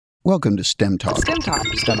Welcome to STEM Talk. STEM Talk.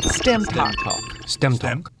 STEM Talk. STEM Talk. STEM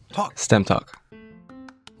Talk. STEM Talk.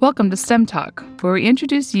 Welcome to STEM Talk, where we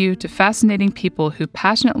introduce you to fascinating people who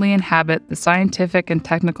passionately inhabit the scientific and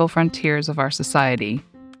technical frontiers of our society.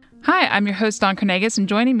 Hi, I'm your host, Dawn Carnegas, and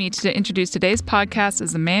joining me to introduce today's podcast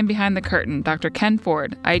is the man behind the curtain, Dr. Ken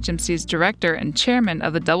Ford, IHMC's director and chairman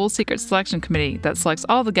of the Double Secret Selection Committee that selects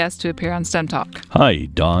all the guests to appear on STEM Talk. Hi,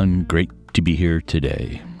 Dawn. Great to be here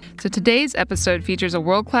today. So today's episode features a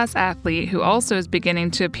world-class athlete who also is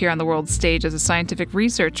beginning to appear on the world stage as a scientific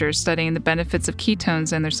researcher studying the benefits of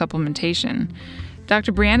ketones and their supplementation.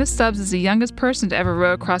 Dr. Brianna Stubbs is the youngest person to ever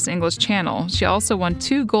row across the English Channel. She also won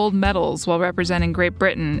 2 gold medals while representing Great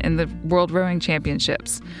Britain in the World Rowing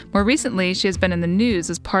Championships. More recently, she has been in the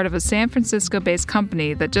news as part of a San Francisco-based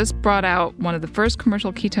company that just brought out one of the first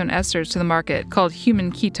commercial ketone esters to the market called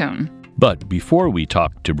Human Ketone. But before we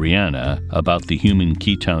talk to Brianna about the human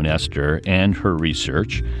ketone ester and her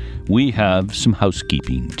research, we have some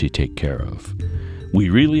housekeeping to take care of. We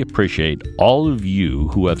really appreciate all of you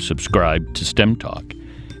who have subscribed to STEM Talk,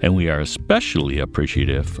 and we are especially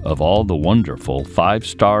appreciative of all the wonderful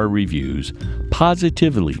 5-star reviews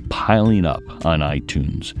positively piling up on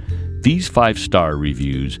iTunes. These 5-star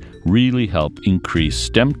reviews really help increase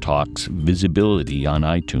STEM Talk's visibility on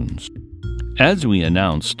iTunes. As we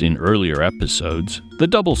announced in earlier episodes, the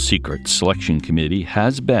Double Secret Selection Committee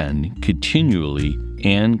has been continually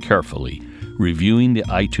and carefully reviewing the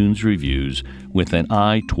iTunes reviews with an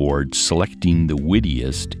eye towards selecting the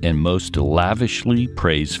wittiest and most lavishly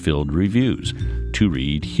praise-filled reviews to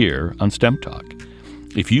read here on STEM Talk.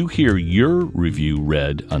 If you hear your review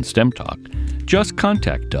read on STEM Talk, just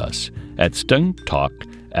contact us at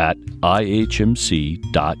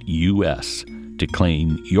stemtalk@ihmc.us to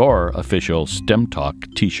claim your official STEM Talk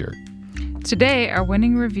t-shirt. Today, our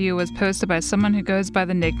winning review was posted by someone who goes by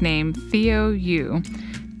the nickname Theo Yu,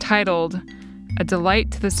 titled A Delight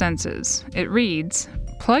to the Senses. It reads,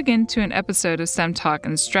 "Plug into an episode of STEM Talk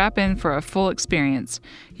and strap in for a full experience.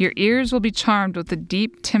 Your ears will be charmed with the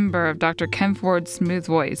deep timbre of Dr. Ken Ford's smooth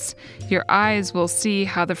voice. Your eyes will see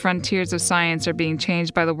how the frontiers of science are being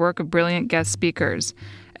changed by the work of brilliant guest speakers.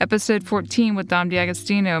 Episode 14 with Dom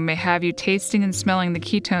D'Agostino may have you tasting and smelling the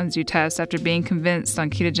ketones you test after being convinced on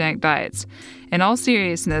ketogenic diets. In all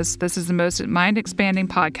seriousness, this is the most mind-expanding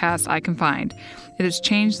podcast I can find. It has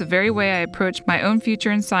changed the very way I approach my own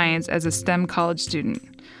future in science as a STEM college student."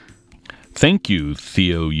 Thank you,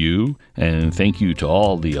 Theo Yu, and thank you to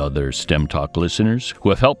all the other STEM Talk listeners who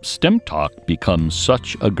have helped STEM Talk become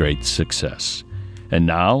such a great success. And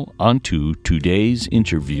now, on to today's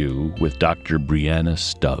interview with Dr. Brianna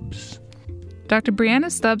Stubbs. Dr. Brianna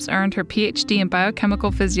Stubbs earned her PhD in biochemical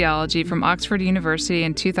physiology from Oxford University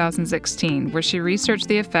in 2016, where she researched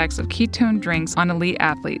the effects of ketone drinks on elite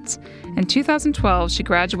athletes. In 2012, she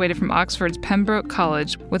graduated from Oxford's Pembroke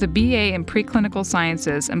College with a BA in preclinical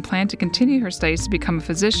sciences and planned to continue her studies to become a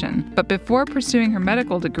physician. But before pursuing her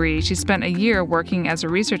medical degree, she spent a year working as a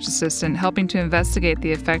research assistant, helping to investigate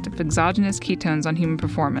the effect of exogenous ketones on human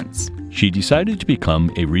performance. She decided to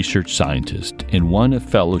become a research scientist and won a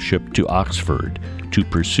fellowship to Oxford to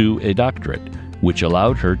pursue a doctorate, which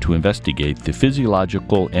allowed her to investigate the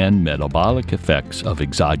physiological and metabolic effects of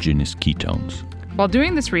exogenous ketones. While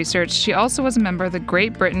doing this research, she also was a member of the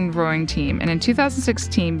Great Britain rowing team, and in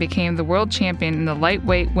 2016 became the world champion in the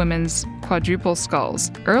lightweight women's quadruple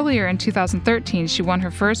sculls. Earlier in 2013, she won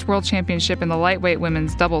her first world championship in the lightweight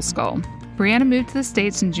women's double scull. Brianna moved to the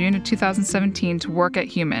States in June of 2017 to work at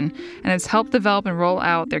Human, and has helped develop and roll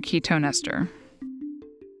out their ketone ester.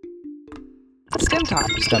 STEM Talk.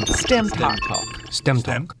 STEM Talk. STEM Talk. STEM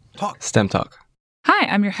Talk. STEM Talk. Hi,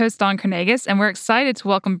 I'm your host, Dawn Carnegas, and we're excited to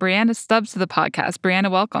welcome Brianna Stubbs to the podcast. Brianna,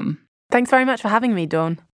 welcome. Thanks very much for having me,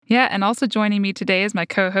 Dawn. Yeah, and also joining me today is my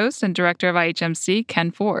co-host and director of IHMC,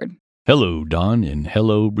 Ken Ford. Hello, Dawn, and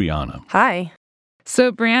hello, Brianna. Hi.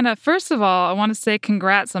 So, Brianna, first of all, I want to say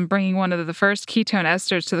congrats on bringing one of the first ketone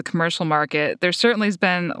esters to the commercial market. There certainly has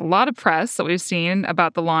been a lot of press that we've seen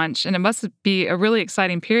about the launch, and it must be a really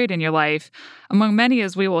exciting period in your life, among many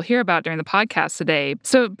as we will hear about during the podcast today.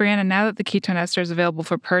 So, Brianna, now that the ketone ester is available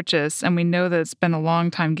for purchase, and we know that it's been a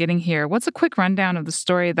long time getting here, what's a quick rundown of the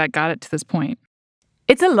story that got it to this point?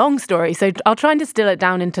 It's a long story, so I'll try and distill it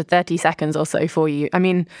down into 30 seconds or so for you. I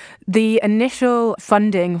mean, the initial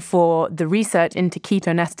funding for the research into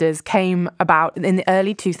ketone esters came about in the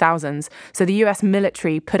early 2000s. So the US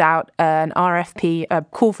military put out an RFP, a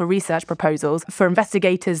call for research proposals, for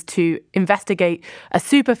investigators to investigate a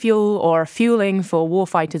superfuel or a fueling for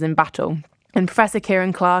warfighters in battle. And Professor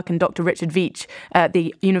Kieran Clark and Dr. Richard Veitch at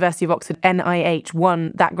the University of Oxford, NIH,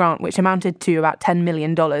 won that grant, which amounted to about $10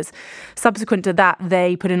 million. Subsequent to that,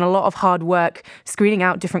 they put in a lot of hard work screening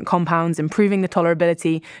out different compounds, improving the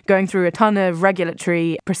tolerability, going through a ton of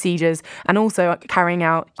regulatory procedures, and also carrying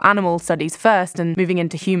out animal studies first and moving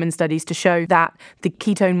into human studies to show that the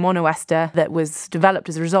ketone monoester that was developed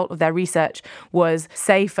as a result of their research was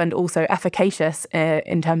safe and also efficacious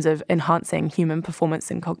in terms of enhancing human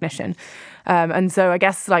performance and cognition. And so I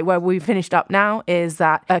guess like where we've finished up now is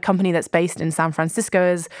that a company that's based in San Francisco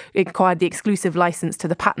has acquired the exclusive license to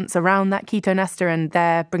the patents around that ketone ester, and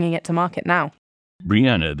they're bringing it to market now.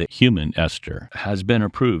 Brianna, the human ester, has been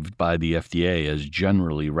approved by the FDA as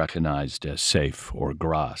generally recognized as safe or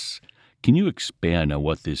GRAS. Can you expand on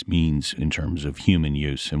what this means in terms of human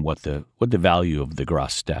use and what the value of the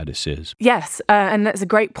GRAS status is? Yes, and that's a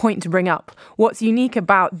great point to bring up. What's unique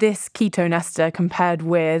about this ketone ester compared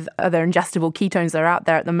with other ingestible ketones that are out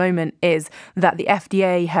there at the moment is that the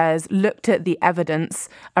FDA has looked at the evidence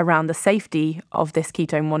around the safety of this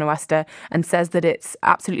ketone monoester and says that it's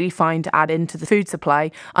absolutely fine to add into the food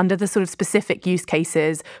supply under the sort of specific use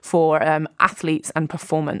cases for athletes and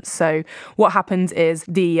performance. So what happens is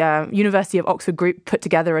the University of Oxford group put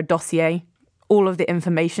together a dossier, all of the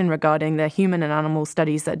information regarding the human and animal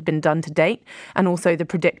studies that had been done to date, and also the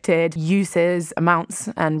predicted uses, amounts,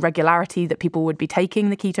 and regularity that people would be taking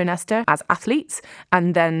the ketone ester as athletes.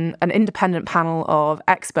 And then an independent panel of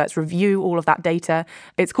experts review all of that data.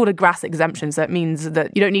 It's called a GRAS exemption, so it means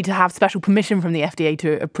that you don't need to have special permission from the FDA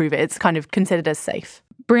to approve it. It's kind of considered as safe.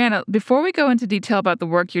 Brianna, before we go into detail about the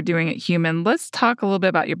work you're doing at Human, let's talk a little bit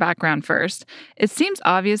about your background first. It seems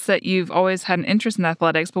obvious that you've always had an interest in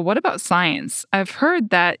athletics, but what about science? I've heard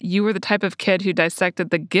that you were the type of kid who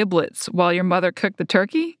dissected the giblets while your mother cooked the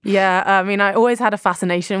turkey. Yeah, I mean, I always had a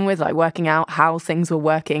fascination with like working out how things were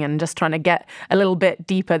working and just trying to get a little bit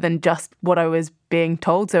deeper than just what I was being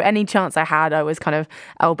told. So any chance I had, I was kind of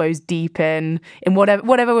elbows deep in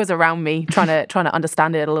whatever was around me, trying to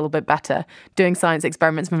understand it a little bit better, doing science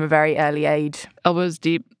experiments from a very early age. Elbows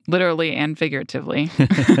deep, literally and figuratively.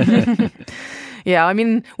 Yeah, I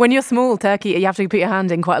mean, when you're small, turkey, you have to put your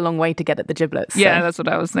hand in quite a long way to get at the giblets. Yeah, so. That's what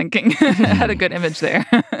I was thinking. I had a good image there.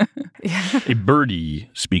 A birdie,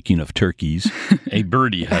 speaking of turkeys, a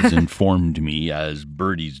birdie has informed me, as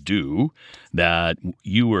birdies do, that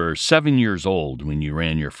you were 7 years old when you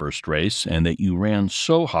ran your first race and that you ran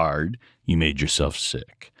so hard you made yourself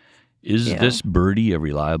sick. Is this birdie a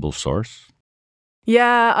reliable source?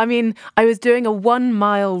 Yeah, I mean, I was doing a 1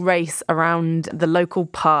 mile race around the local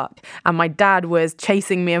park and my dad was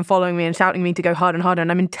chasing me and following me and shouting me to go harder and harder,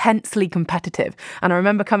 and I'm intensely competitive. And I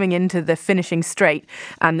remember coming into the finishing straight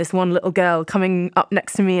and this one little girl coming up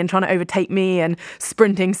next to me and trying to overtake me and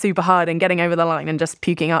sprinting super hard and getting over the line and just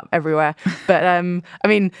puking up everywhere. But I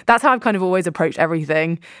mean, that's how I've kind of always approached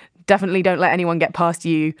everything. Definitely don't let anyone get past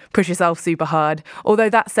you. Push yourself super hard. Although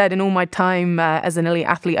that said, in all my time as an elite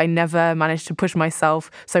athlete, I never managed to push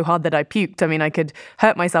myself so hard that I puked. I mean, I could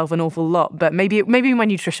hurt myself an awful lot, but maybe my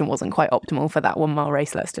nutrition wasn't quite optimal for that 1 mile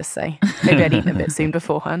race, let's just say. Maybe I'd eaten a bit soon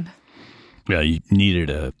beforehand. Yeah, you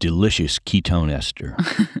needed a delicious ketone ester.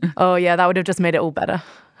 Oh yeah, that would have just made it all better.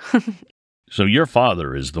 So your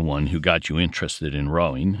father is the one who got you interested in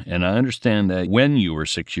rowing, and I understand that when you were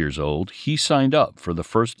 6 years old, he signed up for the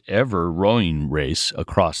first ever rowing race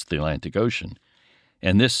across the Atlantic Ocean.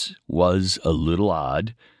 And this was a little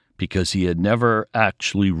odd because he had never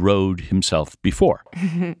actually rowed himself before.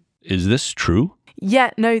 Is this true?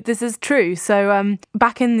 Yeah, no, this is true. So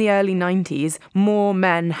back in the early 90s, more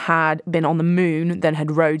men had been on the moon than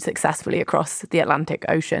had rowed successfully across the Atlantic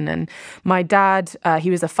Ocean. And my dad,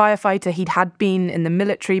 he was a firefighter. Had been in the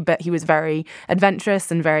military, but he was very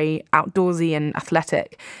adventurous and very outdoorsy and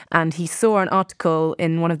athletic. And he saw an article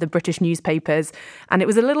in one of the British newspapers, and it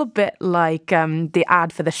was a little bit like the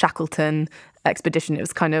ad for the Shackleton expedition. It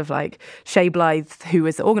was kind of like Shea Blythe, who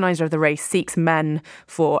was the organizer of the race, seeks men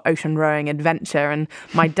for ocean rowing adventure. And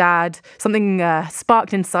my dad, something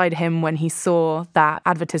sparked inside him when he saw that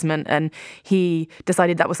advertisement, and he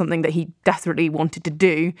decided that was something that he desperately wanted to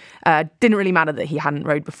do. Didn't really matter that he hadn't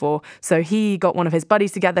rowed before. So he got one of his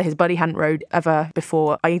buddies together. His buddy hadn't rowed ever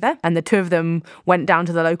before either. And the two of them went down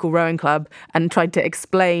to the local rowing club and tried to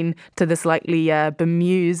explain to the slightly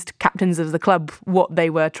bemused captains of the club what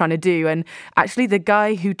they were trying to do. And actually, the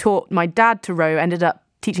guy who taught my dad to row ended up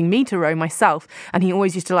teaching me to row myself. And he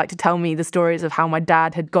always used to like to tell me the stories of how my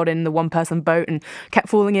dad had got in the one-person boat and kept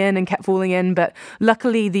falling in. But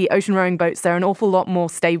luckily, the ocean rowing boats, they're an awful lot more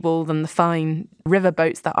stable than the fine river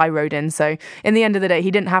boats that I rode in. So in the end of the day,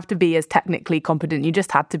 he didn't have to be as technically competent. You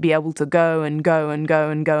just had to be able to go and go and go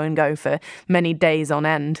and go and go for many days on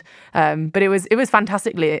end. But it was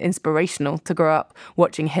fantastically inspirational to grow up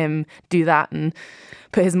watching him do that and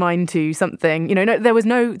put his mind to something. There was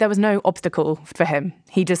no obstacle for him.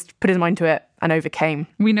 He just put his mind to it and overcame.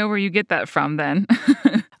 We know where you get that from then.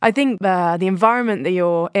 I think the environment that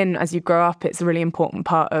you're in as you grow up, it's a really important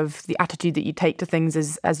part of the attitude that you take to things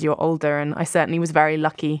as you're older. And I certainly was very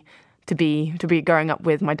lucky to be growing up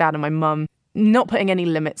with my dad and my mum, not putting any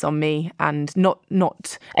limits on me and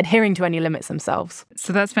not adhering to any limits themselves.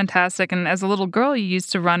 So that's fantastic. And as a little girl, you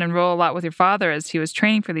used to run and row a lot with your father as he was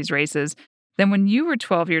training for these races. Then when you were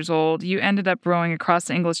 12 years old, you ended up rowing across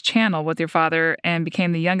the English Channel with your father and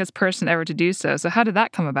became the youngest person ever to do so. So how did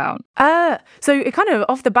that come about? So it kind of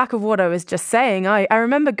off the back of what I was just saying, I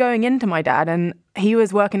remember going into my dad and he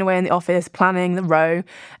was working away in the office planning the row,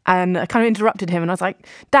 and I kind of interrupted him and I was like,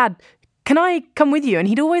 Dad, can I come with you? And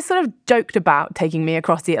he'd always sort of joked about taking me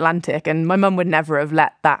across the Atlantic, and my mum would never have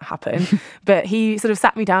let that happen. But he sort of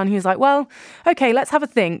sat me down. He was like, well, okay, let's have a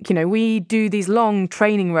think. We do these long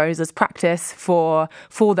training rows as practice for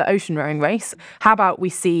the ocean rowing race. How about we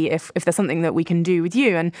see if there's something that we can do with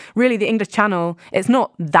you? And really the English Channel, it's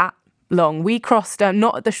not that long. We crossed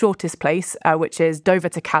not at the shortest place, which is Dover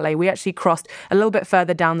to Calais. We actually crossed a little bit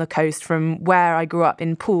further down the coast from where I grew up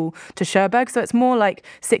in Poole to Cherbourg. So it's more like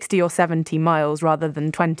 60 or 70 miles rather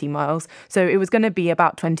than 20 miles. So it was going to be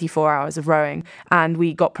about 24 hours of rowing. And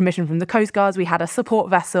we got permission from the Coast Guards. We had a support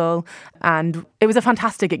vessel and it was a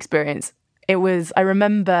fantastic experience. I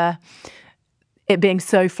remember it being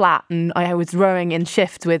so flat, and I was rowing in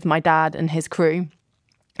shifts with my dad and his crew.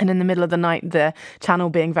 And in the middle of the night, the channel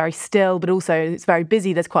being very still, but also it's very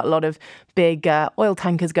busy. There's quite a lot of big oil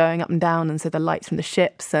tankers going up and down. And so the lights from the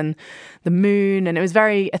ships and the moon, and it was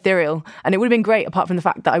very ethereal. And it would have been great apart from the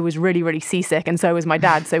fact that I was really, really seasick. And so was my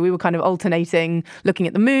dad. So we were kind of alternating looking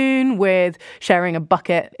at the moon with sharing a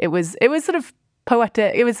bucket. It was sort of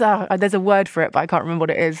poetic. It was there's a word for it, but I can't remember what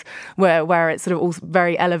it is, where it's sort of all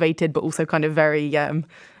very elevated, but also kind of very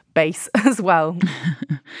base as well.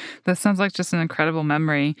 That sounds like just an incredible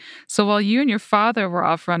memory. So while you and your father were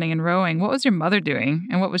off running and rowing, what was your mother doing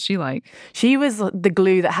and what was she like? She was the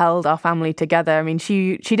glue that held our family together. I mean,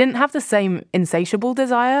 she didn't have the same insatiable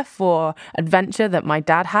desire for adventure that my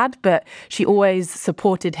dad had, but she always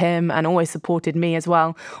supported him and always supported me as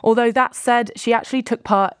well. Although that said, she actually took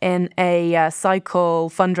part in a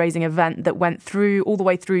cycle fundraising event that went all the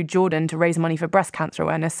way through Jordan to raise money for breast cancer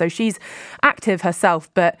awareness. So she's active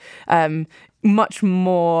herself, but much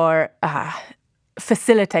more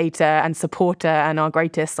facilitator and supporter and our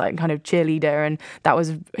greatest kind of cheerleader, and that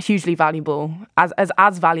was hugely valuable,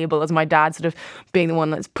 as valuable as my dad sort of being the one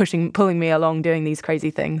that's pulling me along doing these crazy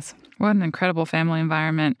things. What an incredible family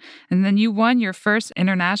environment. And then you won your first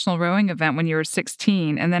international rowing event when you were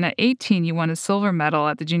 16, and then at 18 you won a silver medal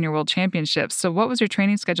at the Junior World Championships. So what was your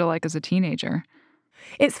training schedule like as a teenager?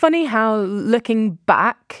 It's funny how, looking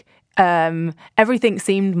back, everything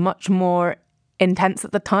seemed much more intense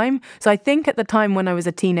at the time. So I think at the time when I was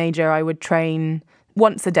a teenager, I would train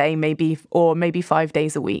once a day, maybe 5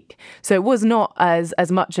 days a week. So it was not as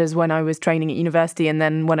much as when I was training at university, and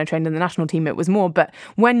then when I trained in the national team, it was more. But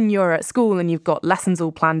when you're at school and you've got lessons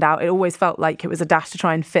all planned out, it always felt like it was a dash to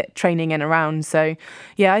try and fit training in around. So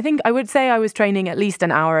yeah, I think I would say I was training at least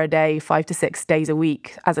an hour a day, 5 to 6 days a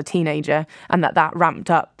week as a teenager, and that ramped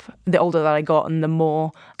up the older that I got and the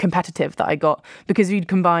more competitive that I got, because we'd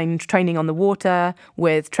combine training on the water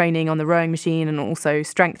with training on the rowing machine and also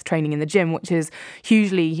strength training in the gym, which is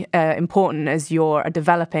hugely important as you're a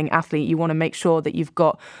developing athlete. You want to make sure that you've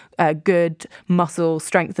got good muscle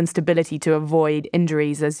strength and stability to avoid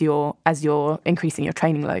injuries as you're increasing your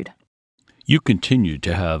training load. You continued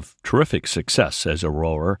to have terrific success as a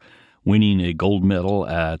rower, winning a gold medal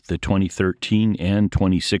at the 2013 and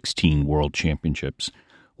 2016 World Championships.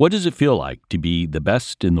 What does it feel like to be the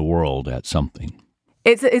best in the world at something?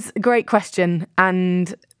 It's a great question,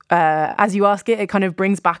 and as you ask it, it kind of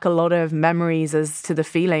brings back a lot of memories as to the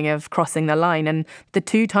feeling of crossing the line. And the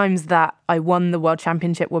 2 times that I won the World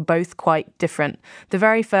Championship were both quite different. The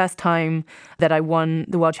very first time that I won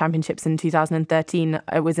the World Championships in 2013,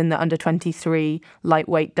 I was in the under-23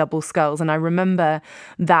 lightweight double sculls. And I remember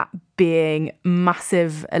that being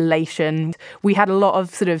massive elation. We had a lot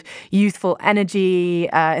of sort of youthful energy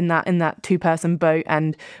in that 2-person boat,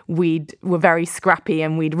 and we were very scrappy,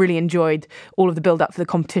 and we'd really enjoyed all of the build-up for the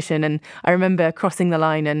competition. And I remember crossing the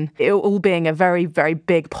line and it all being a very, very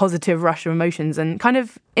big positive rush of emotions. And kind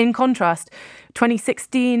of in contrast,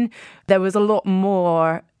 2016, there was a lot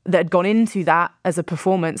more that had gone into that as a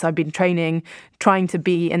performance. I'd been training, trying to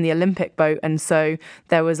be in the Olympic boat. And so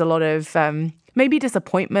there was a lot of maybe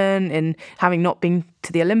disappointment in having not been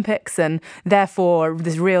to the Olympics, and therefore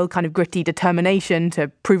this real kind of gritty determination to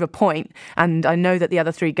prove a point. And I know that the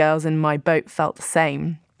other 3 girls in my boat felt the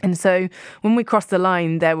same. And so when we crossed the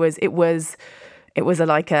line, it was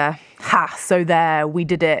so there, we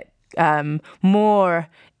did it.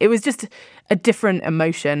 It was just a different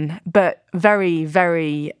emotion, but very,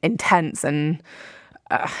 very intense, and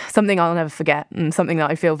something I'll never forget, and something that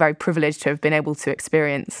I feel very privileged to have been able to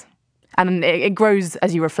experience. And it grows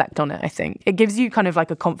as you reflect on it, I think. It gives you kind of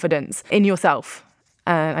like a confidence in yourself.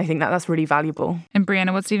 I think that's really valuable. And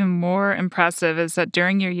Brianna, what's even more impressive is that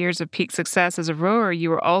during your years of peak success as a rower, you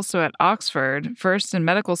were also at Oxford, first in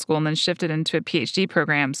medical school and then shifted into a PhD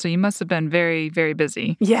program. So you must have been very, very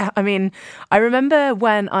busy. Yeah, I mean, I remember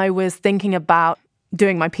when I was thinking about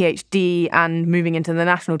doing my PhD and moving into the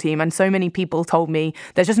national team, and so many people told me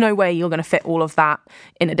there's just no way you're going to fit all of that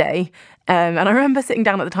in a day. And I remember sitting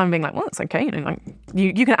down at the time being like, well, that's okay.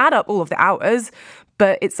 You can add up all of the hours,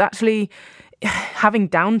 but it's actually having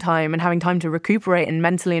downtime and having time to recuperate and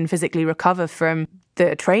mentally and physically recover from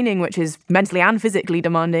the training, which is mentally and physically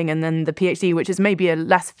demanding, and then the PhD, which is maybe a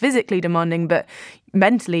less physically demanding, but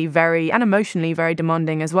mentally and emotionally very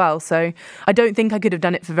demanding as well. So I don't think I could have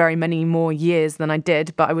done it for very many more years than I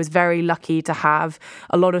did, but I was very lucky to have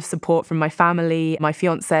a lot of support from my family, my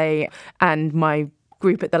fiance, and my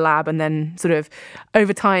group at the lab. And then sort of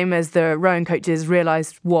over time, as the rowing coaches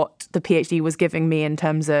realised what the PhD was giving me in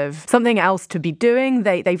terms of something else to be doing,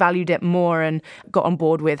 they valued it more and got on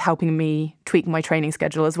board with helping me tweak my training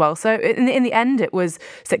schedule as well. So in the end, it was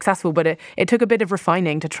successful, but it took a bit of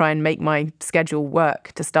refining to try and make my schedule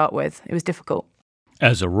work to start with. It was difficult.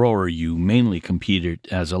 As a rower, you mainly competed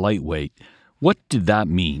as a lightweight. What did that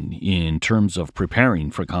mean in terms of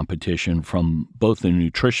preparing for competition from both a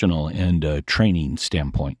nutritional and a training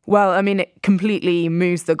standpoint? Well, I mean, it completely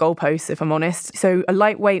moves the goalposts, if I'm honest. So a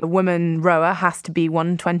lightweight woman rower has to be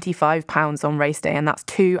 125 pounds on race day, and that's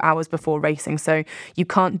 2 hours before racing. So you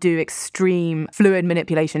can't do extreme fluid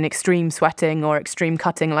manipulation, extreme sweating, or extreme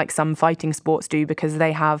cutting like some fighting sports do, because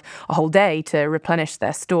they have a whole day to replenish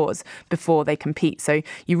their stores before they compete. So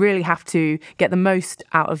you really have to get the most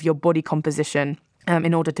out of your body composition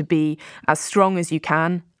in order to be as strong as you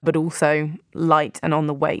can, but also light and on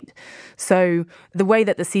the weight. So the way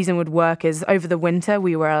that the season would work is over the winter,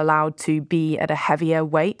 we were allowed to be at a heavier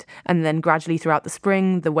weight. And then gradually throughout the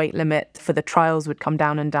spring, the weight limit for the trials would come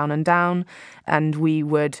down and down and down. And we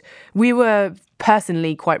were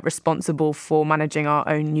personally quite responsible for managing our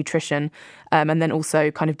own nutrition, and then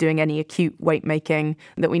also kind of doing any acute weight making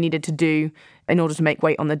that we needed to do in order to make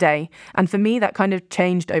weight on the day. And for me, that kind of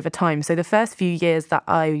changed over time. So the first few years that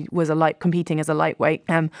I was competing as a lightweight,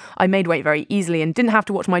 I made weight very easily and didn't have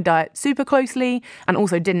to watch my diet super closely, and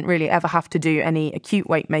also didn't really ever have to do any acute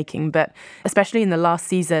weight making. But especially in the last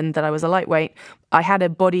season that I was a lightweight, I had a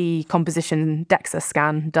body composition DEXA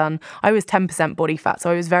scan done. I was 10% body fat,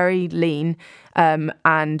 so I was very lean,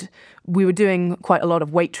 and we were doing quite a lot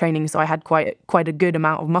of weight training, so I had quite a good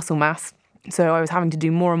amount of muscle mass. So I was having to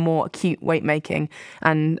do more and more acute weight making.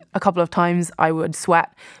 And a couple of times I would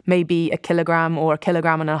sweat maybe 1 kilogram or 1.5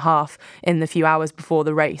 kilograms in the few hours before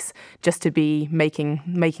the race, just to be making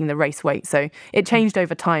the race weight. So it changed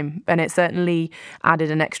over time, and it certainly added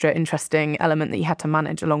an extra interesting element that you had to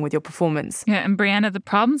manage along with your performance. Yeah, and Brianna, the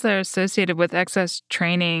problems that are associated with excess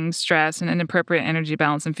training, stress, and inappropriate energy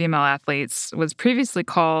balance in female athletes was previously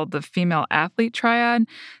called the female athlete triad.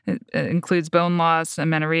 It includes bone loss,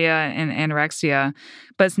 amenorrhea, and anorexia,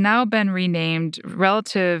 but it's now been renamed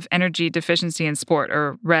Relative Energy Deficiency in Sport,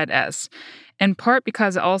 or RED-S, in part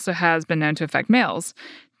because it also has been known to affect males.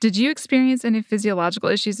 Did you experience any physiological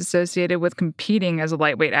issues associated with competing as a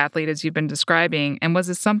lightweight athlete, as you've been describing? And was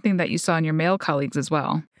this something that you saw in your male colleagues as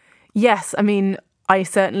well? Yes, I mean, I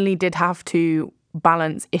certainly did have to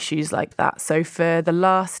balance issues like that. So for the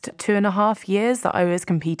last 2.5 years that I was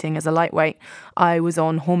competing as a lightweight, I was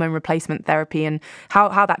on hormone replacement therapy. And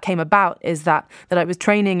how that came about is that I was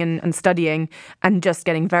training and studying and just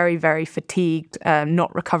getting very, very fatigued,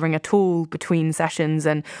 not recovering at all between sessions.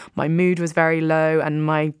 And my mood was very low and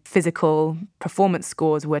my physical performance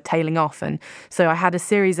scores were tailing off. And so I had a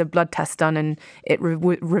series of blood tests done, and it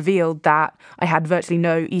revealed that I had virtually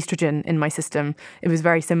no estrogen in my system. It was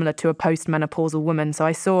very similar to a postmenopausal menopausal woman. So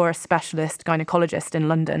I saw a specialist gynecologist in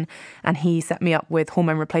London, and he set me up with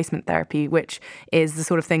hormone replacement therapy, which is the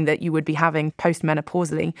sort of thing that you would be having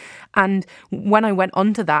post-menopausally. And when I went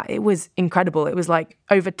onto that, it was incredible. It was like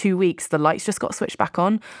over 2 weeks, the lights just got switched back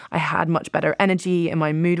on. I had much better energy and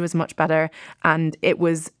my mood was much better. And it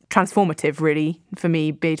was transformative, really, for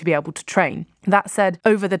me to be able to train. That said,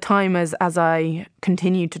 over the time as I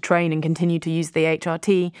continued to train and continued to use the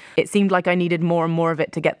HRT, it seemed like I needed more and more of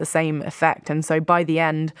it to get the same effect. And so by the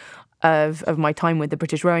end of my time with the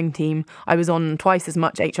British rowing team, I was on twice as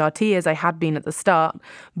much HRT as I had been at the start,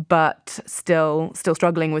 but still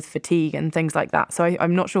struggling with fatigue and things like that. So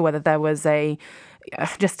I'm not sure whether there was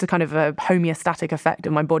just a kind of a homeostatic effect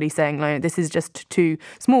of my body saying, like, this is just too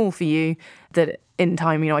small for you, that in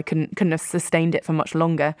time, I couldn't have sustained it for much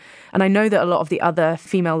longer. And I know that a lot of the other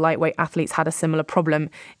female lightweight athletes had a similar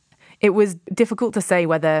problem. It was difficult to say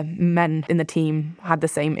whether men in the team had the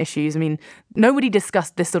same issues. I mean, nobody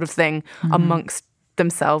discussed this sort of thing amongst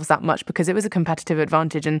themselves that much because it was a competitive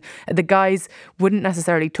advantage, and the guys wouldn't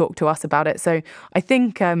necessarily talk to us about it. So I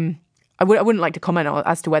think I wouldn't like to comment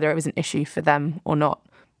as to whether it was an issue for them or not,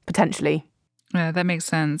 potentially. Yeah, that makes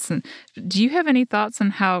sense. And do you have any thoughts on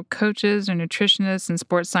how coaches or nutritionists and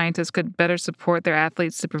sports scientists could better support their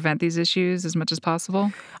athletes to prevent these issues as much as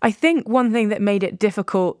possible? I think one thing that made it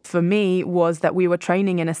difficult for me was that we were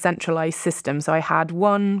training in a centralized system. So I had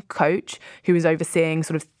one coach who was overseeing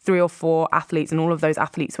sort of 3 or 4 athletes, and all of those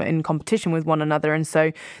athletes were in competition with one another. And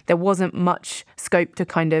so there wasn't much scope to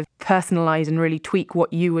kind of personalize and really tweak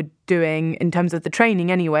what you were doing in terms of the training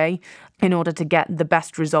anyway, in order to get the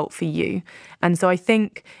best result for you. And so I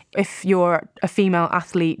think if you're a female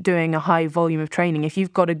athlete doing a high volume of training, if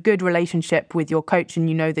you've got a good relationship with your coach and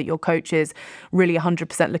you know that your coach is really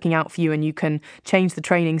 100% looking out for you, and you can change the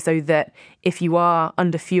training so that if you are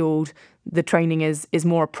underfueled, the training is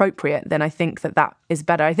more appropriate, then I think that is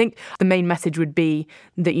better. I think the main message would be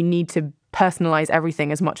that you need to personalize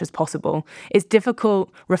everything as much as possible. It's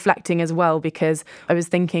difficult reflecting as well, because I was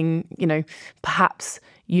thinking, perhaps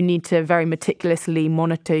you need to very meticulously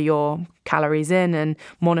monitor your calories in and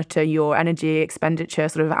monitor your energy expenditure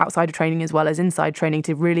sort of outside of training as well as inside training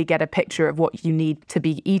to really get a picture of what you need to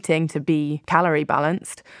be eating to be calorie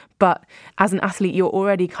balanced. But as an athlete, you're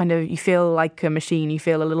already you feel like a machine. You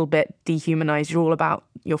feel a little bit dehumanized. You're all about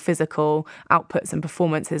your physical outputs and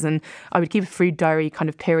performances. And I would keep a food diary kind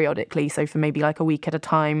of periodically. So for maybe like a week at a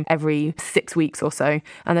time, every 6 weeks or so.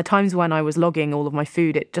 And the times when I was logging all of my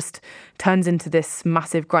food, it just turns into this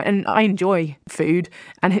massive grind. And I enjoy food,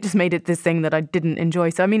 and it just made it this thing that I didn't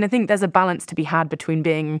enjoy. So, I mean, I think there's a balance to be had between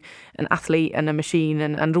being an athlete and a machine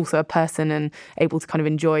and also a person, and able to kind of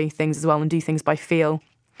enjoy things as well and do things by feel.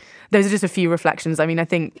 Those are just a few reflections. I mean, I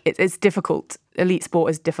think it's difficult. Elite sport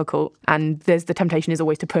is difficult, and there's the temptation is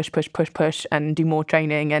always to push and do more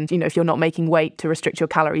training. And, if you're not making weight, to restrict your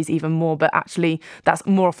calories even more. But actually, that's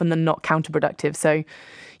more often than not counterproductive. So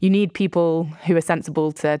you need people who are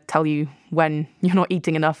sensible to tell you when you're not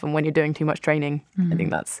eating enough and when you're doing too much training. I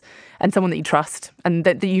think and someone that you trust, and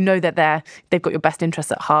that you know that they've got your best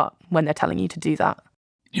interests at heart when they're telling you to do that.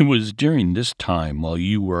 It was during this time, while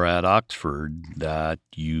you were at Oxford, that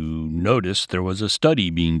you noticed there was a study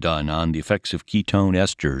being done on the effects of ketone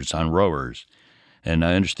esters on rowers. And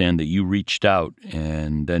I understand that you reached out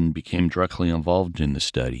and then became directly involved in the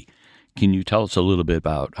study. Can you tell us a little bit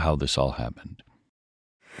about how this all happened?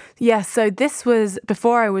 Yeah, so this was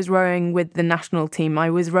before I was rowing with the national team. I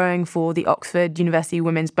was rowing for the Oxford University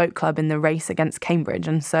Women's Boat Club in the race against Cambridge.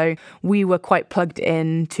 And so we were quite plugged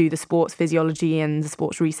in to the sports physiology and the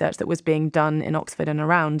sports research that was being done in Oxford and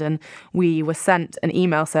around. And we were sent an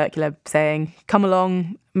email circular saying, come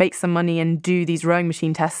along, make some money and do these rowing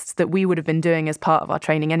machine tests that we would have been doing as part of our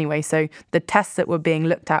training anyway. So the tests that were being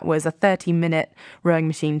looked at was a 30-minute rowing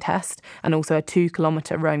machine test and also a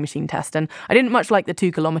 2-kilometre rowing machine test. And I didn't much like the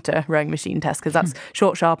 2-kilometre rowing machine test because that's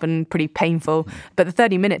short, sharp and pretty painful. But the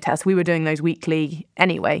 30-minute test, we were doing those weekly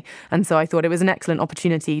anyway. And so I thought it was an excellent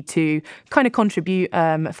opportunity to kind of contribute,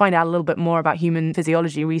 find out a little bit more about human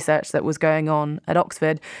physiology research that was going on at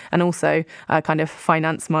Oxford, and also kind of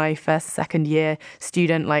finance my first, second year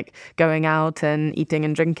student, like going out and eating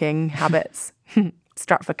and drinking habits.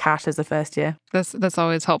 Strapped for cash as a first year. That's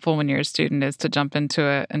always helpful when you're a student, is to jump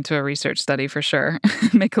into a research study for sure.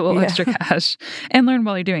 Make a little extra cash and learn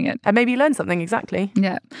while you're doing it. And maybe learn something, exactly.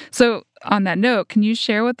 Yeah. So on that note, can you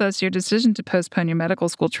share with us your decision to postpone your medical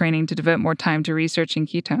school training to devote more time to researching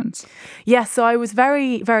ketones? Yes, so I was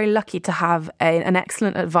very, very lucky to have an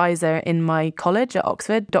excellent advisor in my college at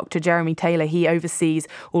Oxford, Dr. Jeremy Taylor. He oversees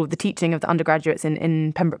all of the teaching of the undergraduates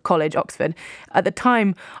in Pembroke College, Oxford. At the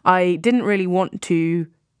time, I didn't really want to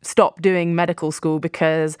stop doing medical school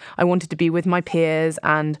because I wanted to be with my peers,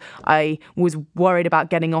 and I was worried about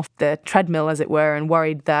getting off the treadmill, as it were, and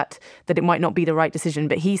worried that it might not be the right decision.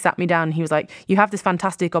 But he sat me down and he was like, you have this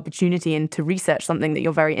fantastic opportunity and to research something that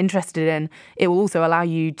you're very interested in. It will also allow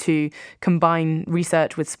you to combine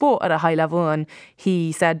research with sport at a high level. And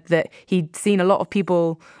he said that he'd seen a lot of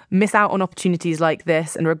people miss out on opportunities like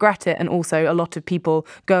this and regret it, and also a lot of people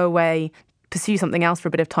go away, pursue something else for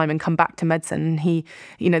a bit of time and come back to medicine. And he,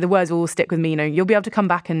 the words will stick with me, you'll be able to come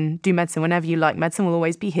back and do medicine whenever you like. Medicine will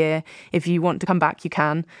always be here. If you want to come back, you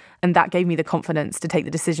can. And that gave me the confidence to take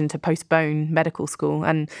the decision to postpone medical school.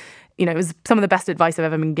 And, it was some of the best advice I've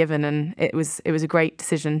ever been given. And it was a great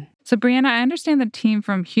decision. So, Brianna, I understand the team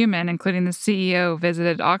from Human, including the CEO,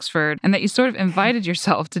 visited Oxford, and that you sort of invited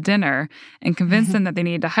yourself to dinner and convinced them that they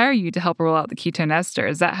needed to hire you to help roll out the ketone ester.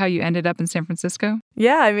 Is that how you ended up in San Francisco?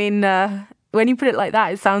 Yeah, I mean, when you put it like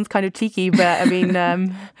that, it sounds kind of cheeky, but I mean,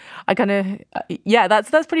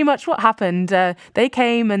 that's pretty much what happened. They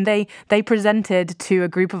came and they presented to a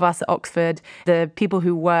group of us at Oxford, the people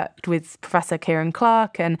who worked with Professor Kieran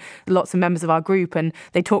Clark and lots of members of our group, and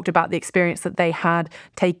they talked about the experience that they had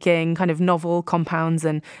taking kind of novel compounds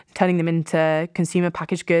and turning them into consumer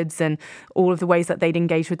packaged goods, and all of the ways that they'd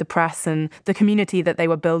engaged with the press and the community that they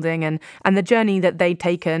were building, and the journey that they'd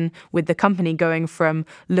taken with the company, going from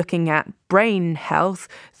looking at brain health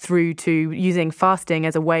through to using fasting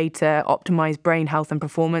as a way to optimize brain health and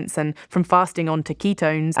performance, and from fasting onto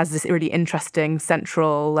ketones as this really interesting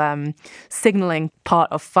central signaling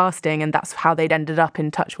part of fasting. And that's how they'd ended up in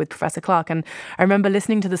touch with Professor Clark. And I remember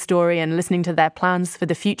listening to the story and listening to their plans for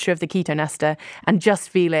the future of the ketone ester and just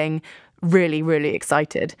feeling really, really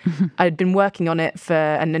excited. I'd been working on it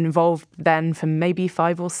and involved then for maybe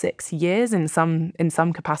 5 or 6 years in some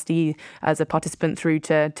capacity as a participant through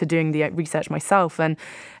to doing the research myself. And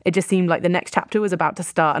it just seemed like the next chapter was about to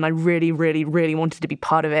start, and I really, really, really wanted to be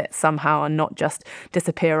part of it somehow and not just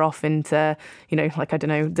disappear off into,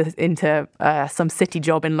 into some city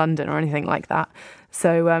job in London or anything like that.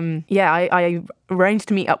 So, I arranged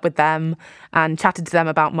to meet up with them and chatted to them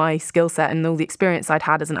about my skill set and all the experience I'd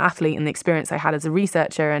had as an athlete and the experience I had as a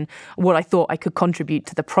researcher and what I thought I could contribute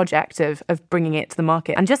to the project of bringing it to the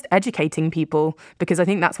market and just educating people, because I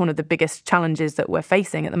think that's one of the biggest challenges that we're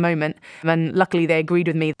facing at the moment. And luckily, they agreed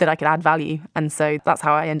with me that I could add value. And so that's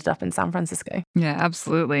how I ended up in San Francisco. Yeah,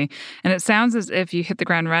 absolutely. And it sounds as if you hit the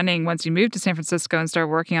ground running once you moved to San Francisco and started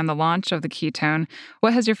working on the launch of the ketone.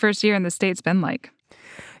 What has your first year in the States been like?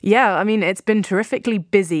 Yeah, I mean, it's been terrifically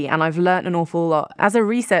busy and I've learned an awful lot. As a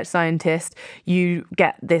research scientist, you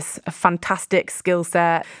get this fantastic skill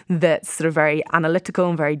set that's sort of very analytical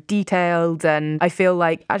and very detailed. And I feel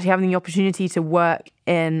like actually having the opportunity to work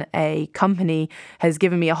in a company has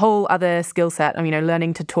given me a whole other skill set. I mean,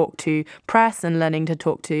 learning to talk to press and learning to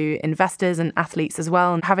talk to investors and athletes as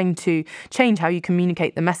well, and having to change how you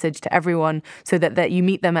communicate the message to everyone so that you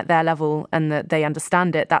meet them at their level and that they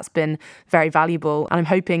understand it. That's been very valuable. And I'm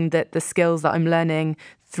hoping that the skills that I'm learning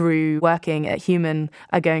through working at Human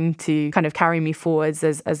are going to kind of carry me forwards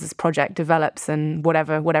as this project develops and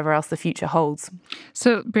whatever else the future holds.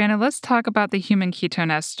 So, Brianna, let's talk about the Human ketone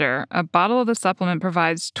ester. A bottle of the supplement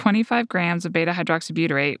provides 25 grams of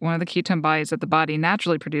beta-hydroxybutyrate, one of the ketone bodies that the body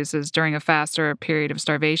naturally produces during a fast or a period of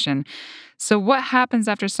starvation. So what happens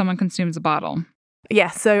after someone consumes a bottle?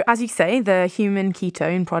 Yeah, so as you say, the Human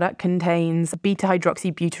ketone product contains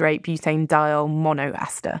beta-hydroxybutyrate butanediol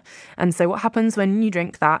monoester. And so what happens when you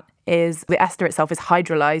drink that is the ester itself is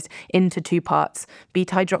hydrolyzed into 2 parts,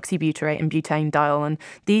 beta-hydroxybutyrate and butanediol, and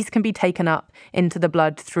these can be taken up into the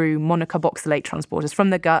blood through monocarboxylate transporters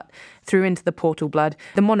from the gut through into the portal blood.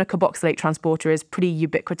 The monocarboxylate transporter is pretty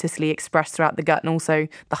ubiquitously expressed throughout the gut, and also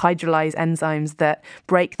the hydrolyzed enzymes that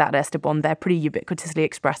break that ester bond, they're pretty ubiquitously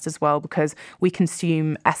expressed as well because we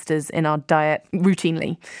consume esters in our diet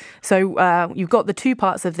routinely. So you've got the 2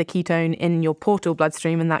 parts of the ketone in your portal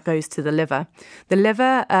bloodstream, and that goes to the liver. The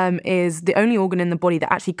liver is the only organ in the body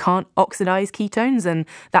that actually can't oxidize ketones, and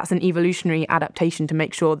that's an evolutionary adaptation to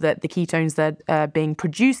make sure that the ketones that are being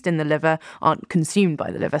produced in the liver aren't consumed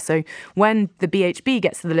by the liver. So when the BHB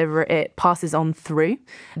gets to the liver, it passes on through.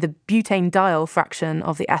 The butanediol fraction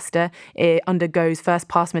of the ester, it undergoes first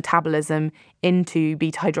pass metabolism into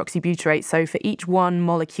beta-hydroxybutyrate. So for each 1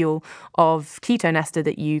 molecule of ketone ester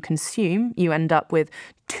that you consume, you end up with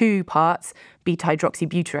 2 parts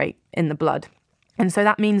beta-hydroxybutyrate in the blood. And so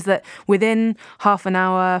that means that within half an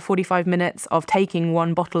hour, 45 minutes of taking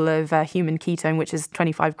one bottle of human ketone, which is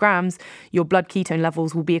 25 grams, your blood ketone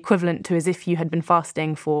levels will be equivalent to as if you had been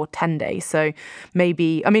fasting for 10 days. So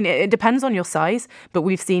maybe, it depends on your size, but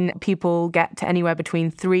we've seen people get to anywhere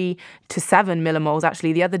between 3 to 7 millimoles.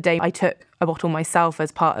 Actually, the other day I took a bottle myself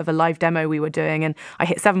as part of a live demo we were doing, and I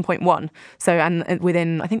hit 7.1. So, and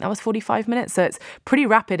within, I think that was 45 minutes. So it's pretty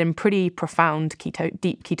rapid and pretty profound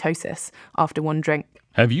deep ketosis after one drink.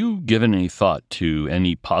 Have you given any thought to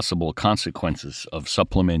any possible consequences of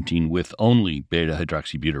supplementing with only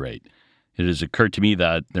beta-hydroxybutyrate? It has occurred to me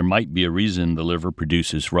that there might be a reason the liver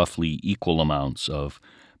produces roughly equal amounts of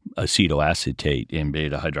acetoacetate and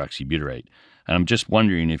beta-hydroxybutyrate. And I'm just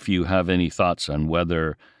wondering if you have any thoughts on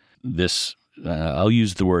whether this, I'll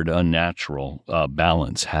use the word unnatural,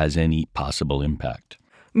 balance has any possible impact.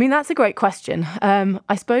 That's a great question.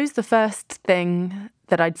 I suppose the first thing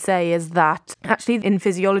that I'd say is that actually in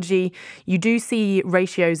physiology, you do see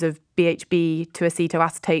ratios of BHB to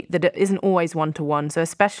acetoacetate that isn't always one-to-one. So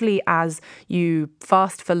especially as you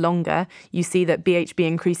fast for longer, you see that BHB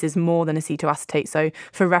increases more than acetoacetate. So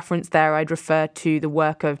for reference there, I'd refer to the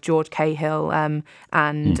work of George Cahill and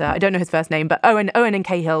I don't know his first name, but Owen and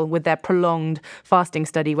Cahill with their prolonged fasting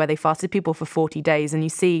study where they fasted people for 40 days. And you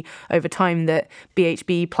see over time that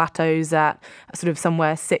BHB plateaus at sort of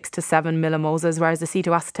somewhere 6 to 7 millimoles, whereas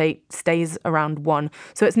acetoacetate stays around 1.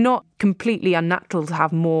 So it's not completely unnatural to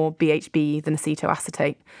have more BHB than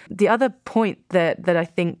acetoacetate. The other point that I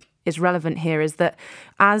think is relevant here is that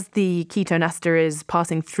as the ketone ester is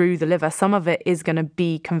passing through the liver, some of it is going to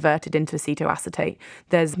be converted into acetoacetate.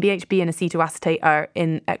 There's BHB and acetoacetate are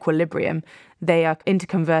in equilibrium. They are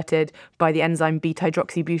interconverted by the enzyme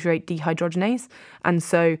beta-hydroxybutyrate dehydrogenase. And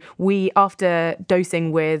so we, after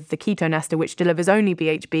dosing with the ketone ester, which delivers only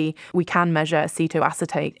BHB, we can measure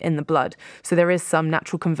acetoacetate in the blood. So there is some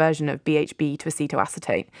natural conversion of BHB to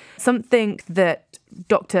acetoacetate. Something that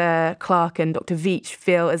Dr. Clark and Dr. Veach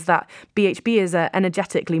feel is that BHB is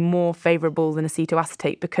energetically more favourable than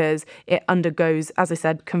acetoacetate because it undergoes, as I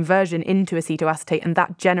said, conversion into acetoacetate, and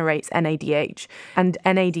that generates NADH. And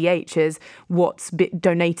NADH is what's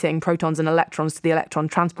donating protons and electrons to the electron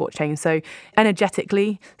transport chain. So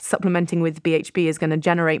energetically, supplementing with BHB is going to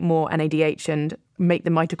generate more NADH and make the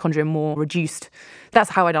mitochondria more reduced.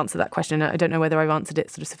 That's how I'd answer that question. I don't know whether I've answered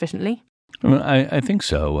it sort of sufficiently. I think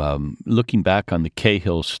so. Looking back on the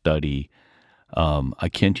Cahill study, I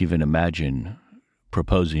can't even imagine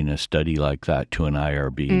proposing a study like that to an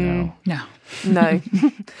IRB now. No.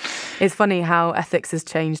 It's funny how ethics has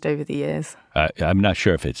changed over the years. I'm not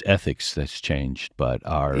sure if it's ethics that's changed, but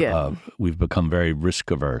we've become very risk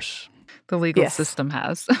averse. The legal system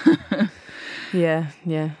has. Yeah.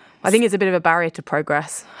 I think it's a bit of a barrier to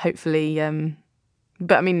progress, hopefully.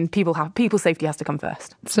 But people's safety has to come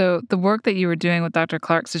first. So the work that you were doing with Dr.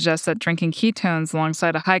 Clark suggests that drinking ketones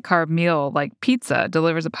alongside a high-carb meal like pizza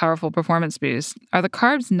delivers a powerful performance boost. Are the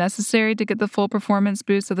carbs necessary to get the full performance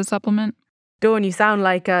boost of the supplement? Dawn, you sound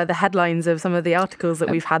like the headlines of some of the articles that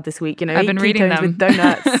we've had this week. I've been reading them. With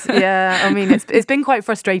donuts. Yeah, it's been quite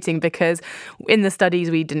frustrating because in the studies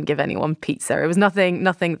we didn't give anyone pizza. It was nothing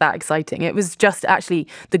that exciting. It was just actually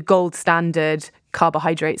the gold standard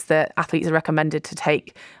carbohydrates that athletes are recommended to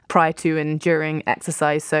take prior to and during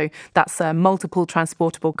exercise. So that's multiple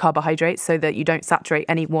transportable carbohydrates so that you don't saturate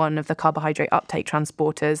any one of the carbohydrate uptake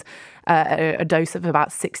transporters at a dose of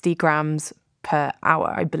about 60 grams per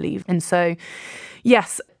hour, I believe. And so,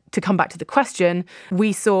 yes, to come back to the question,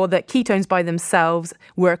 we saw that ketones by themselves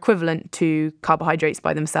were equivalent to carbohydrates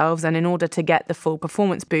by themselves. And in order to get the full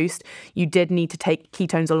performance boost, you did need to take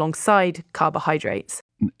ketones alongside carbohydrates.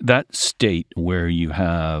 That state where you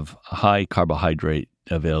have high carbohydrate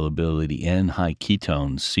availability and high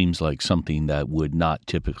ketones seems like something that would not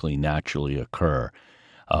typically naturally occur.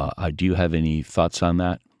 Do you have any thoughts on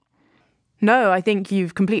that? No, I think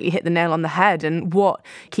you've completely hit the nail on the head. And what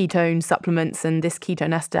ketone supplements and this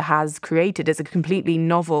ketone ester has created is a completely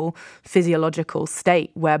novel physiological state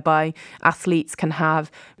whereby athletes can have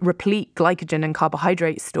replete glycogen and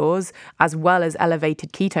carbohydrate stores as well as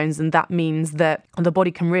elevated ketones. And that means that the body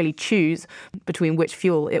can really choose between which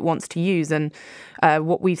fuel it wants to use. And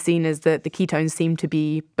what we've seen is that the ketones seem to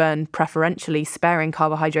be burned preferentially, sparing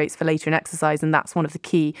carbohydrates for later in exercise. And that's one of the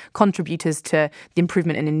key contributors to the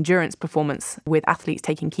improvement in endurance performance with athletes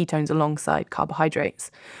taking ketones alongside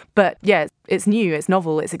carbohydrates. But yeah, it's new, it's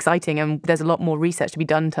novel, it's exciting, and there's a lot more research to be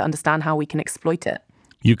done to understand how we can exploit it.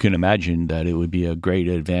 You can imagine that it would be a great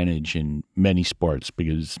advantage in many sports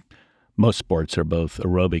because most sports are both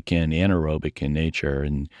aerobic and anaerobic in nature.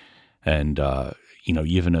 And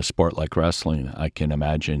even a sport like wrestling, I can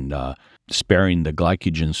imagine sparing the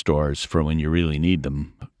glycogen stores for when you really need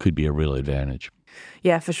them could be a real advantage.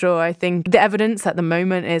 Yeah, for sure. I think the evidence at the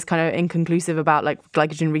moment is kind of inconclusive about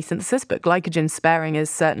glycogen resynthesis, but glycogen sparing is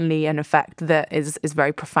certainly an effect that is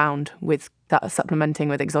very profound with that supplementing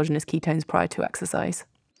with exogenous ketones prior to exercise.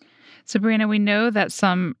 So, Brianna, we know that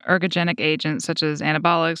some ergogenic agents, such as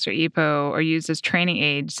anabolics or EPO, are used as training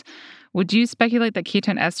aids. Would you speculate that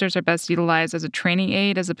ketone esters are best utilized as a training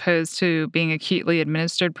aid as opposed to being acutely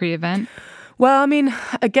administered pre-event? Well, I mean,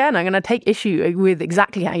 again, I'm going to take issue with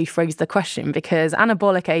exactly how you phrased the question, because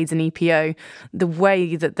anabolic aids and EPO, the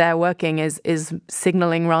way that they're working is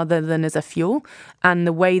signaling rather than as a fuel. And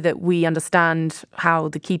the way that we understand how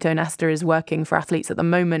the ketone ester is working for athletes at the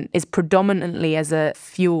moment is predominantly as a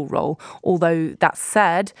fuel role. Although that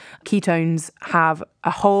said, ketones have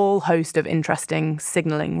a whole host of interesting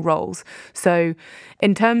signaling roles. So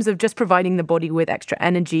in terms of just providing the body with extra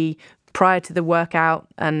energy prior to the workout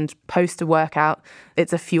and post the workout,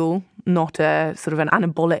 it's a fuel, not a sort of an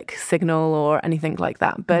anabolic signal or anything like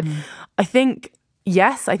that. But I think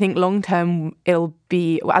long term it'll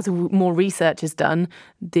be, as more research is done,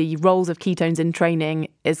 the roles of ketones in training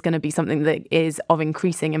is going to be something that is of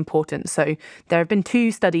increasing importance. So there have been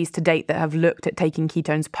 2 studies to date that have looked at taking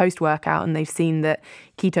ketones post-workout, and they've seen that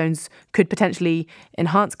ketones could potentially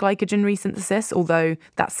enhance glycogen resynthesis. Although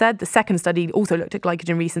that said, the second study also looked at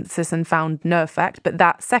glycogen resynthesis and found no effect. But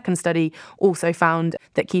that second study also found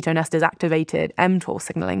that ketone esters activated mTOR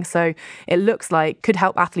signaling. So it looks like could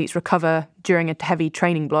help athletes recover during a heavy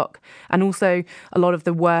training block. And also a lot of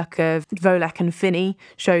the work of Volek and Finney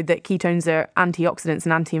showed that ketones are antioxidants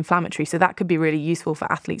and anti-inflammatory. So that could be really useful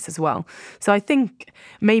for athletes as well. So I think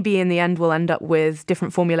maybe in the end we'll end up with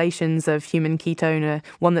different formulations of human ketone,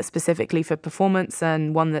 one that's specifically for performance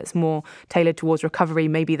and one that's more tailored towards recovery,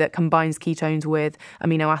 maybe that combines ketones with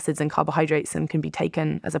amino acids and carbohydrates and can be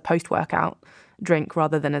taken as a post-workout drink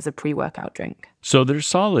rather than as a pre-workout drink. So there's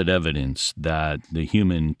solid evidence that the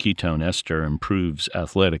human ketone ester improves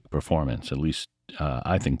athletic performance, at least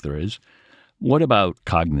I think there is. What about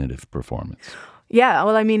cognitive performance? Yeah,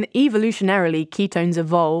 well, I mean, evolutionarily, ketones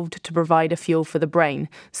evolved to provide a fuel for the brain.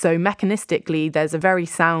 So mechanistically, there's a very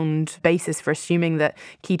sound basis for assuming that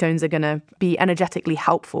ketones are going to be energetically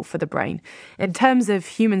helpful for the brain. In terms of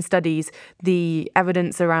human studies, the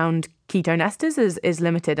evidence around ketone esters is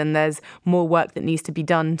limited, and there's more work that needs to be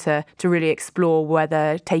done to really explore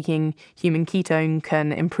whether taking human ketone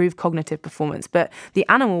can improve cognitive performance. But the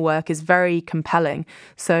animal work is very compelling.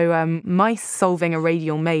 So mice solving a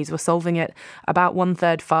radial maze were solving it about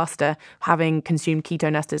 1/3 faster, having consumed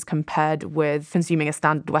ketone esters compared with consuming a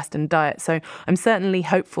standard Western diet. So I'm certainly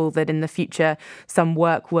hopeful that in the future some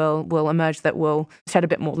work will emerge that will shed a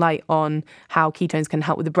bit more light on how ketones can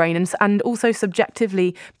help with the brain. And also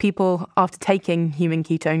subjectively, people after taking human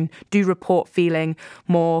ketone do report feeling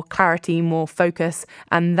more clarity, more focus,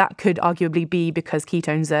 and that could arguably be because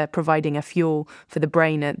ketones are providing a fuel for the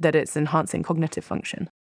brain, that it's enhancing cognitive function.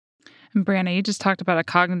 And Brianna, you just talked about a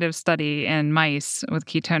cognitive study in mice with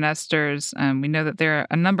ketone esters. We know that there are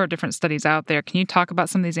a number of different studies out there. Can you talk about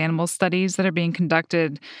some of these animal studies that are being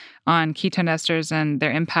conducted on ketone esters and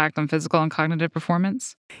their impact on physical and cognitive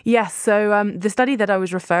performance? Yes, so the study that I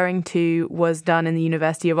was referring to was done in the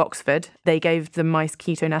University of Oxford. They gave the mice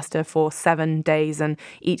ketone ester for 7 days, and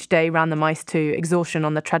each day ran the mice to exhaustion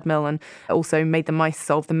on the treadmill and also made the mice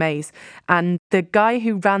solve the maze. And the guy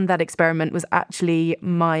who ran that experiment was actually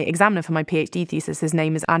my examiner for my PhD thesis. His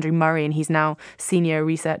name is Andrew Murray, and he's now senior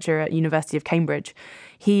researcher at University of Cambridge.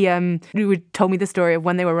 He told me the story of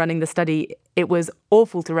when they were running the study. It was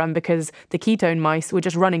awful to run because the ketone mice were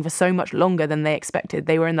just running for so much longer than they expected.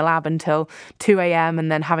 They were in the lab until 2 a.m.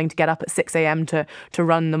 and then having to get up at 6 a.m. to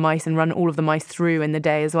run the mice and run all of the mice through in the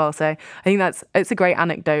day as well. So I think it's a great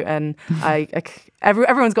anecdote, and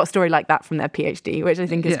everyone's got a story like that from their PhD, which I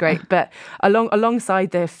think is great. But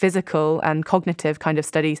alongside the physical and cognitive kind of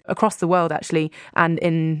studies across the world, actually, and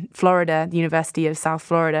in Florida, the University of South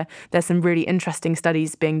Florida, there's some really interesting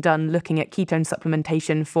studies being done looking at ketone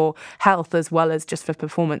supplementation for health as well as just for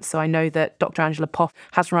performance. So I know that Dr. Angela Poff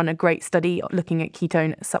has run a great study looking at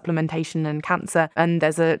ketone supplementation and cancer, and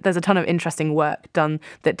there's a ton of interesting work done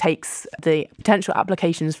that takes the potential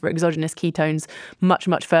applications for exogenous ketones much,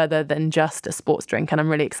 much further than just a sports drink, and I'm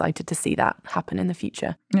really excited to see that happen in the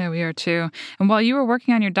future. Yeah, we are too. And while you were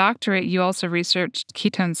working on your doctorate, you also researched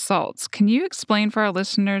ketone salts. Can you explain for our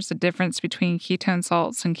listeners the difference between ketone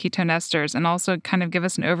salts and ketone esters, and also kind of give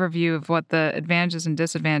us an overview of what the advantages and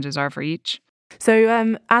disadvantages are for each?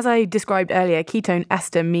 So as I described earlier, ketone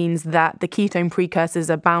ester means that the ketone precursors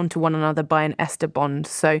are bound to one another by an ester bond.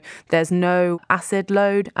 So there's no acid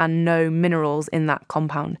load and no minerals in that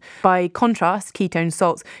compound. By contrast, ketone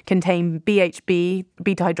salts contain BHB,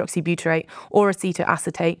 beta-hydroxybutyrate, or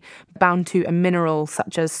acetoacetate, bound to a mineral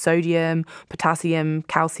such as sodium, potassium,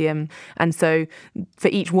 calcium. And so for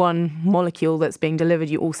each one molecule that's being delivered,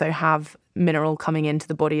 you also have mineral coming into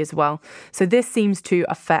the body as well. So this seems to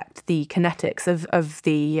affect the kinetics of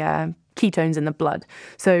the ketones in the blood.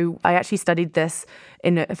 So I actually studied this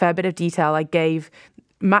in a fair bit of detail. I gave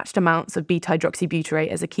matched amounts of beta-hydroxybutyrate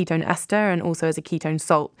as a ketone ester and also as a ketone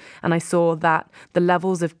salt. And I saw that the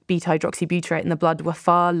levels of beta-hydroxybutyrate in the blood were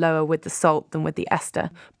far lower with the salt than with the ester.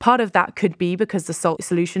 Part of that could be because the salt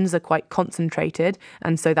solutions are quite concentrated,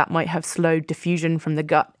 and so that might have slowed diffusion from the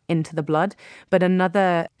gut into the blood. But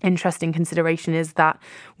another interesting consideration is that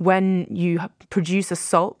when you produce a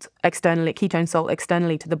salt externally, ketone salt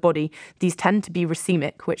externally to the body, these tend to be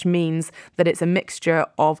racemic, which means that it's a mixture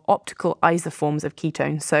of optical isoforms of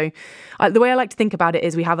ketones. So the way I like to think about it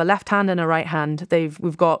is we have a left hand and a right hand.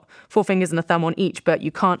 We've got 4 fingers and a thumb on each, but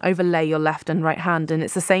you can't overlay your left and right hand. And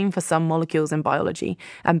it's the same for some molecules in biology.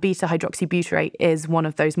 And beta-hydroxybutyrate is one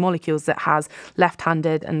of those molecules that has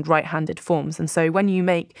left-handed and right-handed forms. And so when you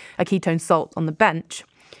make a ketone salt on the bench,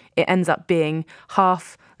 it ends up being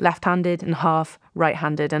half left-handed and half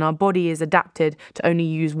right-handed, and our body is adapted to only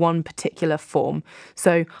use one particular form.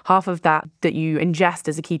 So half of that you ingest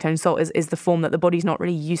as a ketone salt is the form that the body's not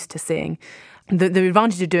really used to seeing. The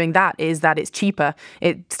advantage of doing that is that it's cheaper.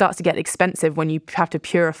 It starts to get expensive when you have to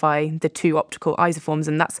purify the two optical isoforms,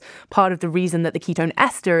 and that's part of the reason that the ketone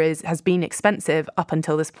ester has been expensive up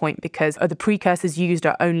until this point, because the precursors used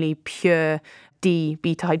are only pure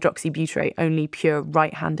D-beta-hydroxybutyrate, only pure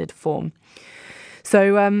right-handed form.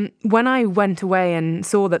 So when I went away and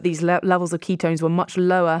saw that these levels of ketones were much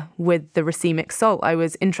lower with the racemic salt, I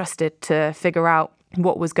was interested to figure out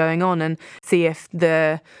what was going on and see if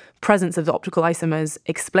the presence of the optical isomers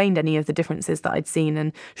explained any of the differences that I'd seen.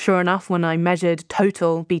 And sure enough, when I measured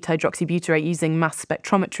total beta-hydroxybutyrate using mass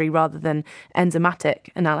spectrometry rather than enzymatic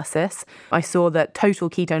analysis, I saw that total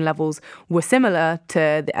ketone levels were similar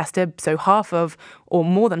to the ester. So half of, or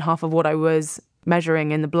more than half of what I was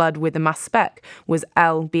measuring in the blood with the mass spec was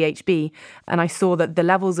L-BHB. And I saw that the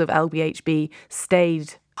levels of L-BHB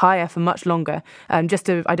stayed higher for much longer. I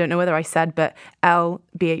don't know whether I said, but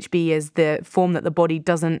L-BHB is the form that the body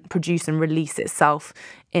doesn't produce and release itself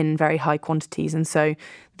in very high quantities. And so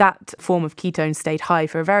that form of ketone stayed high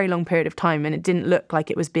for a very long period of time, and it didn't look like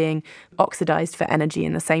it was being oxidized for energy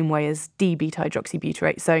in the same way as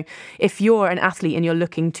D-beta-hydroxybutyrate. So if you're an athlete and you're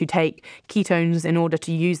looking to take ketones in order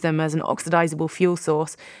to use them as an oxidizable fuel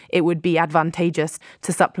source, it would be advantageous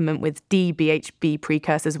to supplement with D-BHB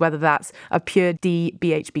precursors, whether that's a pure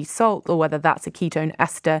D-BHB salt or whether that's a ketone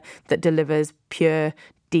ester that delivers pure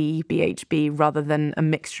D-BHB rather than a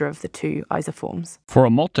mixture of the two isoforms. For a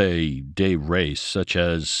multi-day race such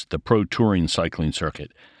as the Pro Touring cycling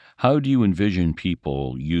circuit, how do you envision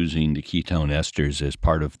people using the ketone esters as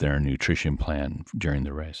part of their nutrition plan during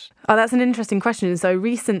the race? Oh, that's an interesting question. So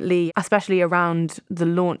recently, especially around the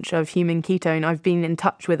launch of Human Ketone, I've been in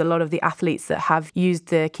touch with a lot of the athletes that have used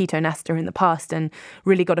the ketone ester in the past and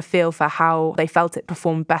really got a feel for how they felt it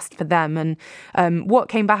performed best for them. And what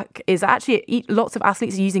came back is actually lots of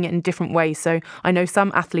athletes are using it in different ways. So I know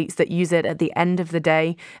some athletes that use it at the end of the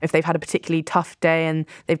day if they've had a particularly tough day and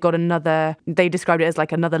they've got they described it as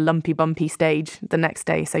like another lumpy, bumpy stage the next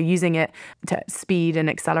day. So using it to speed and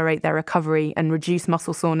accelerate their recovery and reduce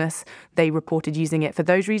muscle soreness, they reported using it for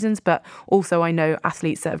those reasons. But also I know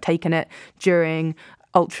athletes that have taken it during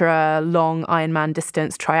ultra long Ironman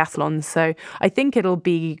distance triathlons. So I think it'll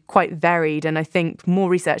be quite varied, and I think more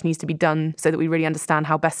research needs to be done so that we really understand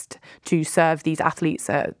how best to serve these athletes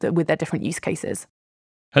with their different use cases.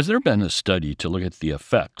 Has there been a study to look at the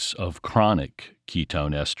effects of chronic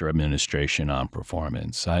ketone ester administration on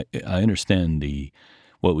performance? I understand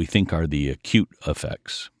what we think are the acute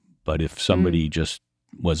effects, but if somebody just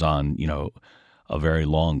was on, a very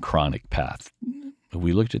long chronic path, have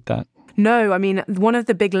we looked at that? No, I mean, one of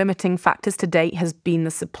the big limiting factors to date has been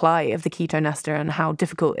the supply of the ketone ester and how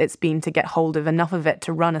difficult it's been to get hold of enough of it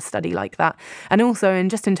to run a study like that. And also, in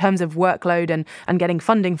terms of workload and getting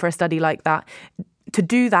funding for a study like that, to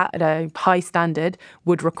do that at a high standard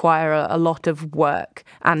would require a lot of work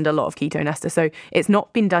and a lot of ketone ester. So it's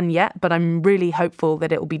not been done yet, but I'm really hopeful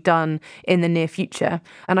that it will be done in the near future.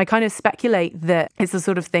 And I kind of speculate that it's the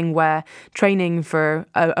sort of thing where training for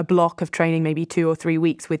a block of training, maybe 2 or 3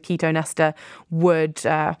 weeks with ketone ester would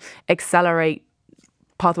accelerate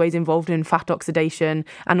pathways involved in fat oxidation,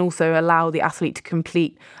 and also allow the athlete to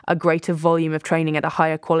complete a greater volume of training at a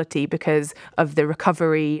higher quality because of the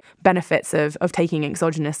recovery benefits of taking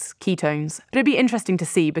exogenous ketones. But it'd be interesting to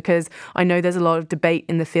see, because I know there's a lot of debate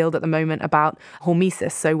in the field at the moment about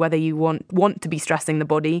hormesis, so whether you want to be stressing the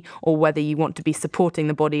body or whether you want to be supporting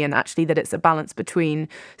the body, and actually that it's a balance between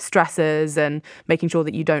stressors and making sure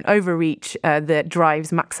that you don't overreach that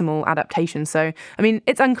drives maximal adaptation. So, I mean,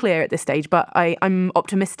 it's unclear at this stage, but I'm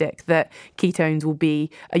optimistic that ketones will be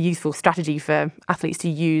a useful strategy for athletes to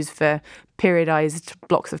use for periodized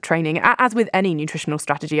blocks of training. As with any nutritional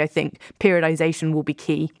strategy, I think periodization will be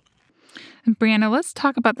key. And Brianna, let's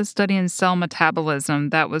talk about the study in cell metabolism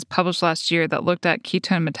that was published last year that looked at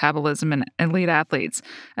ketone metabolism in elite athletes.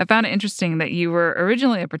 I found it interesting that you were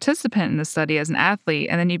originally a participant in the study as an athlete,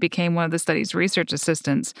 and then you became one of the study's research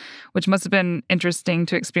assistants, which must have been interesting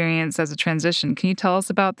to experience as a transition. Can you tell us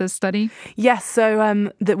about this study? Yes, so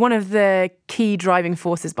one of the key driving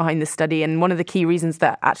forces behind this study, and one of the key reasons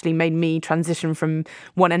that actually made me transition from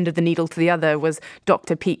one end of the needle to the other, was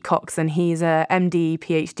Dr. Pete Cox, and he's a MD,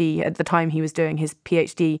 PhD. At the time he was doing his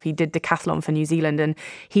PhD, he did decathlon for New Zealand, and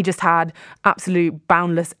he just had absolute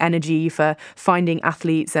boundless energy for finding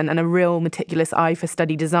athletes and a real meticulous eye for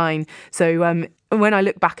study design. So when I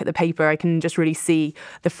look back at the paper, I can just really see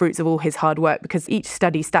the fruits of all his hard work, because each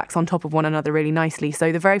study stacks on top of one another really nicely.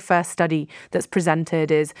 So the very first study that's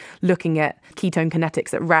presented is looking at ketone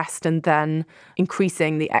kinetics at rest and then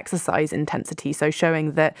increasing the exercise intensity. So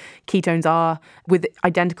showing that ketones are, with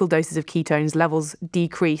identical doses of ketones, levels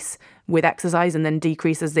decrease with exercise and then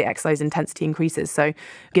decrease as the exercise intensity increases. So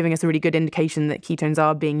giving us a really good indication that ketones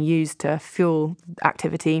are being used to fuel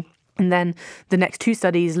activity. And then the next two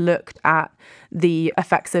studies looked at the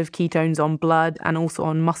effects of ketones on blood and also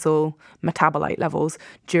on muscle metabolite levels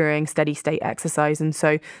during steady state exercise. And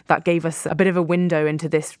so that gave us a bit of a window into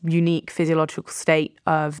this unique physiological state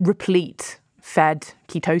of replete fed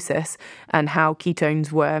ketosis and how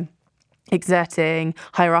ketones were exerting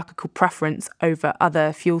hierarchical preference over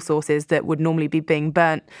other fuel sources that would normally be being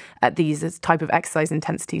burnt at these type of exercise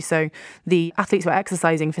intensity. So the athletes were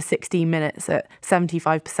exercising for 60 minutes at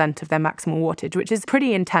 75% of their maximal wattage, which is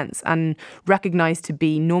pretty intense and recognized to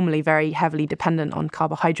be normally very heavily dependent on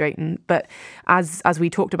carbohydrate. But as we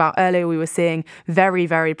talked about earlier, we were seeing very,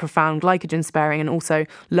 very profound glycogen sparing and also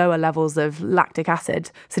lower levels of lactic acid,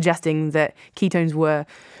 suggesting that ketones were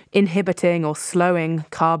inhibiting or slowing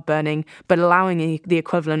carb burning, but allowing the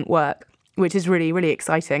equivalent work, which is really, really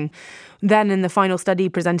exciting. Then in the final study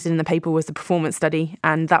presented in the paper was the performance study,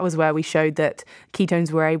 and that was where we showed that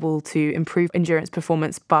ketones were able to improve endurance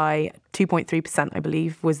performance by 2.3%, I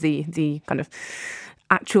believe, was the kind of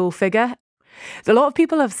actual figure. A lot of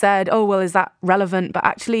people have said, oh, well, is that relevant? But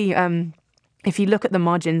actually, if you look at the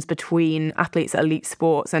margins between athletes at elite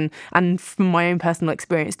sports and from my own personal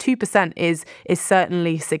experience, 2% is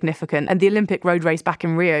certainly significant. And the Olympic road race back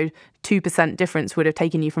in Rio, 2% difference would have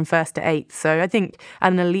taken you from first to eighth. So I think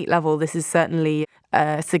at an elite level, this is certainly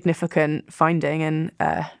a significant finding. And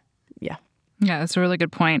Yeah, that's a really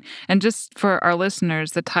good point. And just for our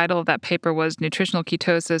listeners, the title of that paper was Nutritional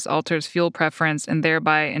Ketosis Alters Fuel Preference and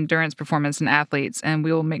Thereby Endurance Performance in Athletes. And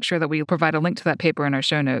we will make sure that we provide a link to that paper in our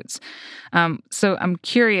show notes. So I'm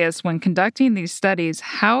curious, when conducting these studies,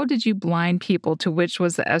 how did you blind people to which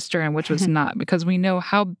was the ester and which was not? Because we know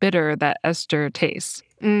how bitter that ester tastes.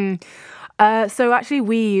 So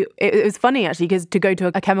actually it was funny actually, because to go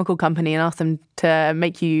to a chemical company and ask them to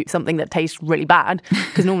make you something that tastes really bad,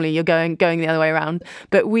 because normally you're going the other way around.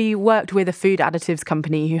 But we worked with a food additives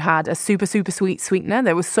company who had a super, super sweet sweetener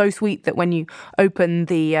that was so sweet that when you opened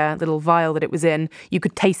the little vial that it was in, you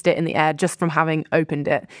could taste it in the air just from having opened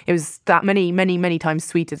it. It was that many, many, many times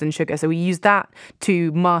sweeter than sugar. So we used that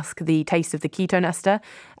to mask the taste of the ketone ester.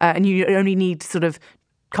 And you only need sort of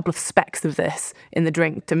couple of specks of this in the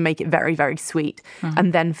drink to make it very, very sweet. Mm-hmm.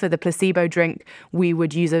 And then for the placebo drink, we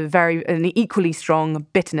would use an equally strong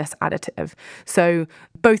bitterness additive. So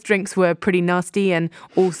both drinks were pretty nasty, and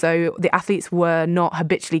also the athletes were not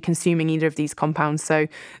habitually consuming either of these compounds. So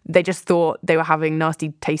they just thought they were having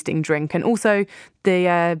nasty tasting drink. And also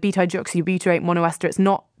the beta-hydroxybutyrate monoester, it's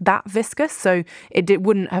not that viscous. So it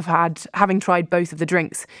wouldn't have having tried both of the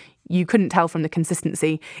drinks, you couldn't tell from the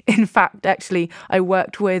consistency. In fact, actually, I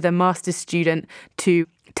worked with a master's student to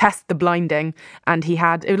test the blinding, and he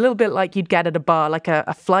had a little bit like you'd get at a bar, like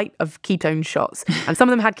a flight of ketone shots. And some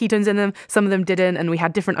of them had ketones in them, some of them didn't, and we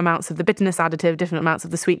had different amounts of the bitterness additive, different amounts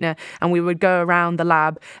of the sweetener, and we would go around the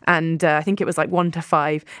lab, and I think it was like 1 to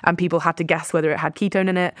 5, and people had to guess whether it had ketone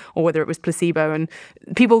in it or whether it was placebo, and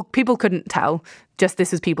people couldn't tell. just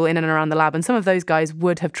this was people in and around the lab. And some of those guys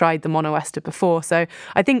would have tried the monoester before. So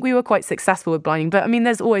I think we were quite successful with blinding. But I mean,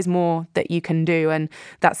 there's always more that you can do. And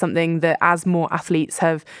that's something that as more athletes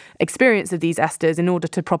have experience of these esters, in order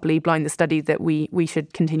to properly blind the study, that we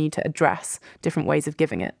should continue to address different ways of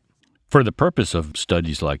giving it. For the purpose of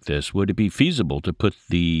studies like this, would it be feasible to put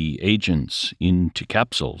the agents into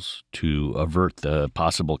capsules to avert the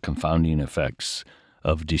possible confounding effects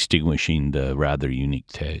of distinguishing the rather unique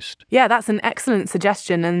taste? Yeah, that's an excellent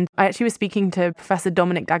suggestion. And I actually was speaking to Professor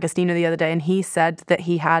Dominic D'Agostino the other day, and he said that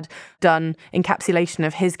he had done encapsulation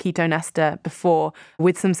of his ketone ester before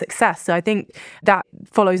with some success. So I think that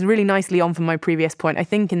follows really nicely on from my previous point. I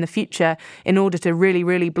think in the future, in order to really,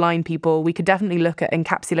 really blind people, we could definitely look at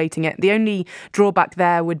encapsulating it. The only drawback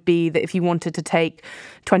there would be that if you wanted to take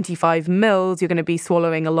 25 mils, you're going to be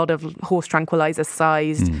swallowing a lot of horse tranquilizer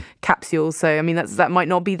sized capsules. So, I mean, that might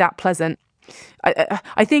not be that pleasant.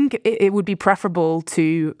 I think it would be preferable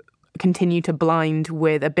to continue to blind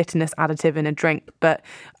with a bitterness additive in a drink, but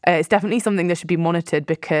it's definitely something that should be monitored,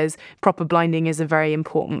 because proper blinding is a very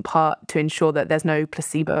important part to ensure that there's no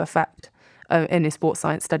placebo effect in sports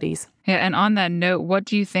science studies. Yeah, and on that note, what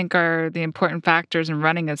do you think are the important factors in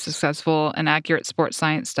running a successful and accurate sports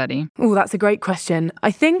science study? Oh, that's a great question.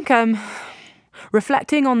 I think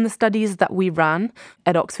reflecting on the studies that we ran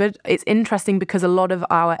at Oxford, it's interesting because a lot of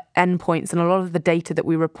our endpoints and a lot of the data that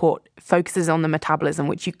we report focuses on the metabolism,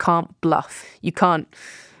 which you can't bluff. You can't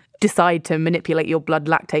decide to manipulate your blood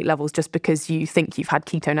lactate levels just because you think you've had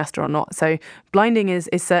ketone ester or not. So blinding is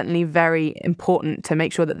certainly very important to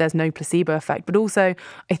make sure that there's no placebo effect. But also,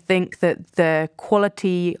 I think that the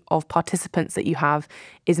quality of participants that you have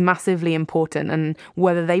is massively important, and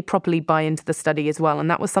whether they properly buy into the study as well. And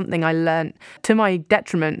that was something I learned to my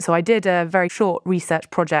detriment. So I did a very short research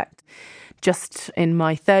project just in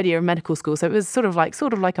my third year of medical school. So it was sort of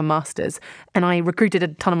like a master's. And I recruited a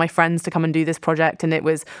ton of my friends to come and do this project. And it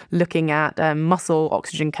was looking at muscle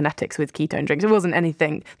oxygen kinetics with ketone drinks. It wasn't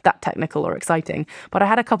anything that technical or exciting. But I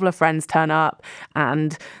had a couple of friends turn up,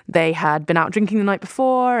 and they had been out drinking the night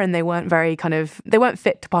before, and they weren't they weren't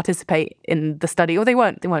fit to participate in the study, or they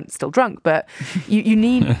weren't still drunk. But you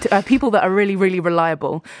need people that are really, really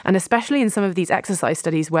reliable. And especially in some of these exercise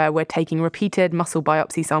studies where we're taking repeated muscle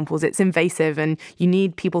biopsy samples, it's invasive. And you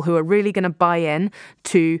need people who are really going to buy in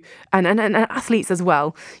to, and athletes as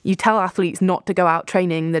well. You tell athletes not to go out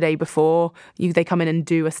training the day before. They come in and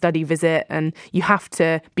do a study visit, and you have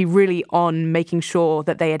to be really on making sure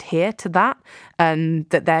that they adhere to that and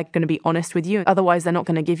that they're going to be honest with you. Otherwise, they're not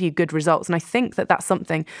going to give you good results. And I think that that's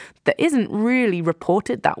something that isn't really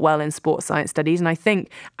reported that well in sports science studies. And I think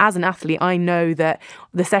as an athlete, I know that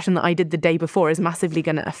the session that I did the day before is massively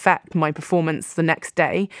going to affect my performance the next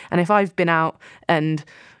day. And if I've been out and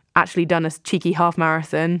actually done a cheeky half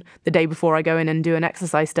marathon the day before I go in and do an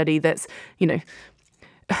exercise study, that's,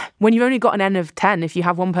 when you've only got an N of 10, if you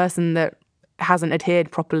have one person that hasn't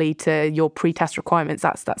adhered properly to your pre-test requirements,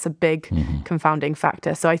 that's a big confounding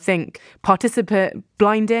factor. So I think participant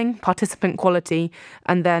quality,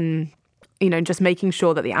 and then just making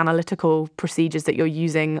sure that the analytical procedures that you're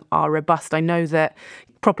using are robust. I know that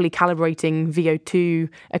properly calibrating VO2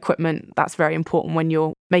 equipment, that's very important when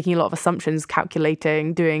you're making a lot of assumptions,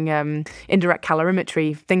 calculating, doing indirect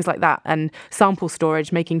calorimetry, things like that, and sample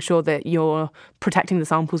storage, making sure that you're protecting the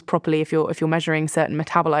samples properly if you're measuring certain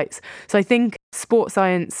metabolites. So I think sports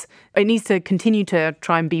science, it needs to continue to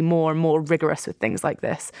try and be more and more rigorous with things like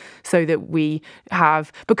this, so that we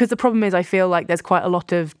have, because the problem is I feel like there's quite a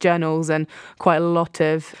lot of journals and quite a lot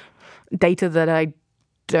of data that I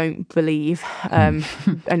don't believe, and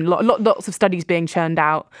lots of studies being churned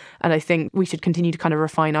out. And I think we should continue to kind of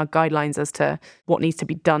refine our guidelines as to what needs to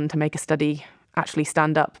be done to make a study actually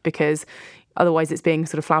stand up, because otherwise it's being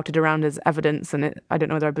sort of flouted around as evidence, and I don't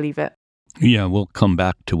know whether I believe it. Yeah, we'll come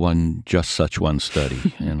back to just such one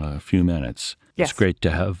study in a few minutes. Yes. It's great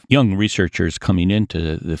to have young researchers coming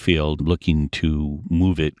into the field looking to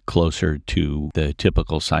move it closer to the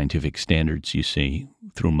typical scientific standards you see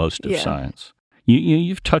through most of science.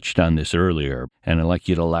 You've touched on this earlier, and I'd like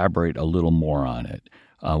you to elaborate a little more on it.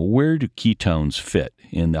 Where do ketones fit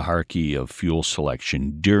in the hierarchy of fuel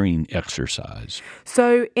selection during exercise?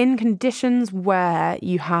 So in conditions where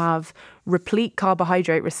you have replete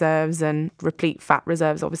carbohydrate reserves and replete fat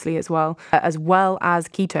reserves, obviously, as well as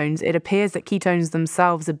ketones, it appears that ketones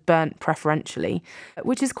themselves are burnt preferentially,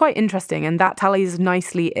 which is quite interesting. And that tallies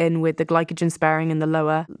nicely in with the glycogen sparing and the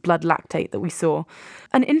lower blood lactate that we saw.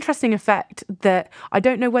 an interesting effect that I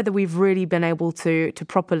don't know whether we've really been able to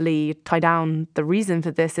properly tie down the reason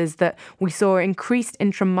for this, is that we saw increased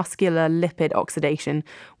intramuscular lipid oxidation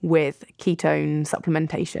with ketone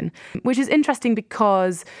supplementation, which is interesting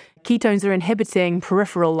because ketones are inhibiting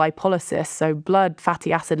peripheral lipolysis, so blood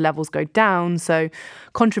fatty acid levels go down, so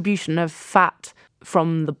contribution of fat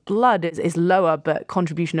from the blood is lower, but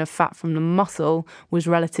contribution of fat from the muscle was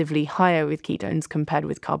relatively higher with ketones compared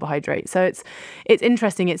with carbohydrates. So it's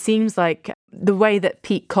interesting. It seems like the way that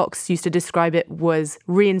Pete Cox used to describe it was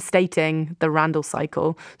reinstating the Randle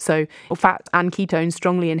cycle. So fat and ketones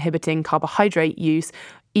strongly inhibiting carbohydrate use,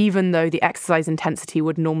 even though the exercise intensity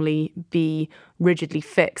would normally be rigidly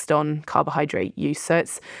fixed on carbohydrate use. So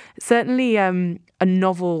it's certainly a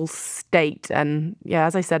novel state. And yeah,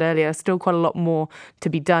 as I said earlier, still quite a lot more to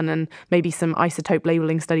be done. And maybe some isotope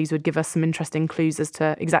labeling studies would give us some interesting clues as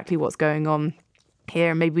to exactly what's going on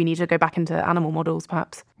here. Maybe we need to go back into animal models,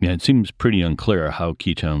 perhaps. Yeah, it seems pretty unclear how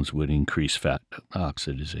ketones would increase fat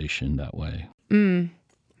oxidation that way.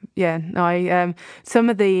 Yeah, no, some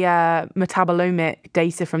of the metabolomic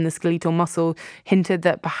data from the skeletal muscle hinted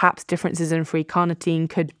that perhaps differences in free carnitine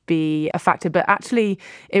could be a factor, but actually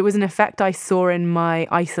it was an effect I saw in my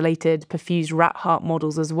isolated perfused rat heart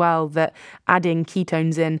models as well, that adding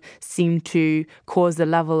ketones in seemed to cause the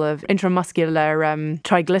level of intramuscular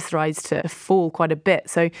triglycerides to fall quite a bit.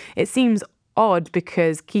 So it seems odd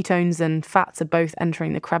because ketones and fats are both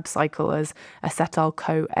entering the Krebs cycle as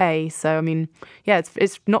acetyl-CoA. So, I mean, yeah,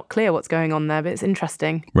 it's not clear what's going on there, but it's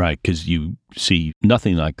interesting. Right, because you see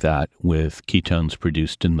nothing like that with ketones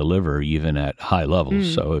produced in the liver, even at high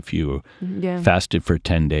levels. So if you fasted for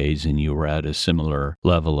 10 days and you were at a similar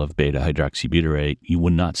level of beta-hydroxybutyrate, you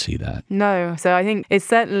would not see that. No, so I think it's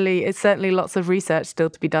certainly lots of research still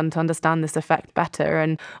to be done to understand this effect better.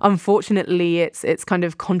 And unfortunately, it's kind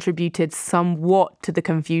of contributed somewhat to the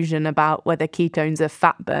confusion about whether ketones are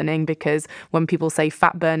fat burning, because when people say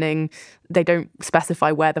fat burning, they don't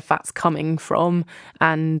specify where the fat's coming from.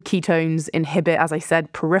 And ketones inhibit, as I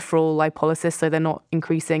said, peripheral lipolysis, so they're not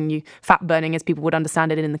increasing fat burning as people would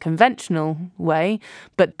understand it in the conventional way,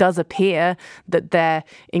 but does appear that they're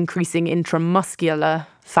increasing intramuscular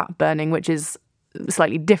fat burning, which is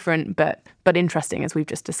slightly different, but interesting, as we've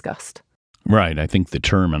just discussed. Right. I think the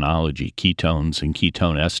terminology, ketones and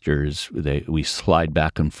ketone esters, we slide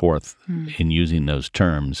back and forth in using those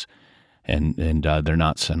terms, and they're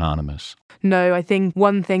not synonymous. No, I think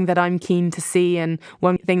one thing that I'm keen to see, and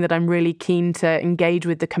one thing that I'm really keen to engage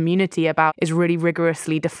with the community about, is really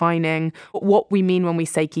rigorously defining what we mean when we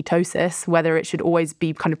say ketosis, whether it should always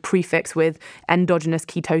be kind of prefixed with endogenous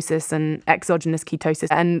ketosis and exogenous ketosis,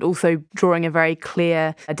 and also drawing a very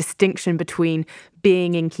clear distinction between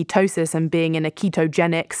being in ketosis and being in a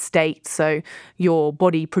ketogenic state, so your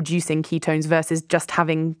body producing ketones versus just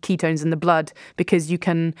having ketones in the blood, because you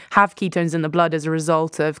can have ketones in the blood as a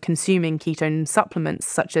result of consuming ketone supplements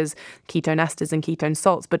such as ketone esters and ketone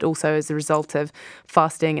salts, but also as a result of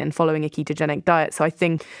fasting and following a ketogenic diet. So I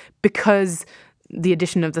think because the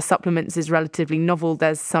addition of the supplements is relatively novel,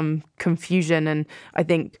 there's some confusion. And I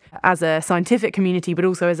think as a scientific community, but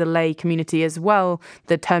also as a lay community as well,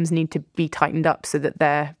 the terms need to be tightened up so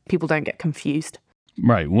that people don't get confused.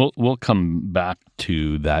 Right. We'll come back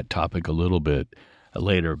to that topic a little bit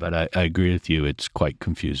later, but I agree with you. It's quite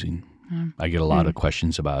confusing. I get a lot of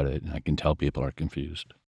questions about it, and I can tell people are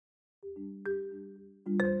confused.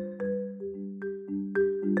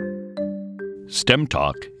 STEM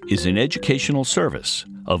Talk is an educational service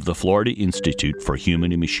of the Florida Institute for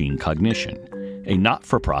Human and Machine Cognition, a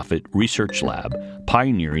not-for-profit research lab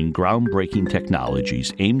pioneering groundbreaking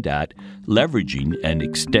technologies aimed at leveraging and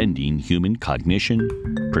extending human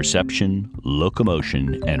cognition, perception,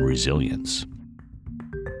 locomotion, and resilience.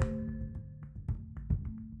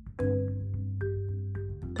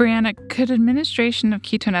 Brianna, could administration of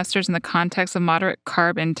ketone esters in the context of moderate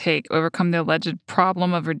carb intake overcome the alleged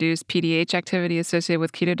problem of reduced PDH activity associated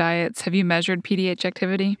with keto diets? Have you measured PDH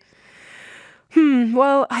activity?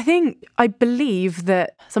 Well, I believe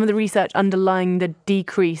that some of the research underlying the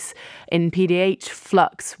decrease in PDH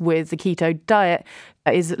flux with the keto diet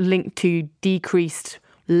is linked to decreased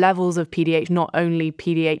levels of PDH, not only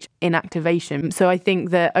PDH inactivation. So I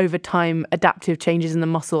think that over time, adaptive changes in the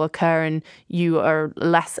muscle occur and you are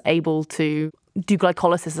less able to do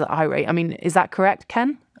glycolysis at a high rate. I mean, is that correct,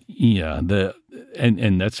 Ken? Yeah,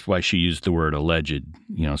 and that's why she used the word alleged,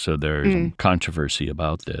 so there's controversy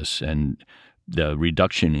about this. And the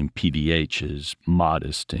reduction in PDH is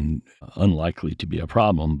modest and unlikely to be a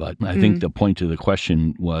problem. But I think the point of the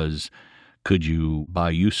question was, could you,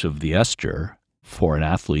 by use of the ester for an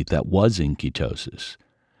athlete that was in ketosis,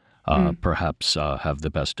 perhaps have the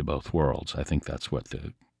best of both worlds. I think that's what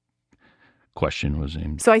the question was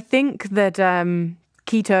aimed. So I think that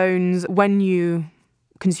ketones, when you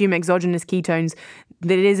consume exogenous ketones,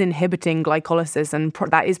 that it is inhibiting glycolysis, and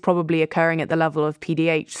that is probably occurring at the level of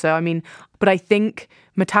PDH. So, but I think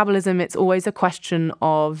metabolism, it's always a question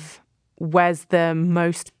of where's the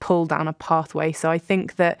most pull down a pathway. So I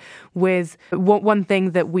think that with one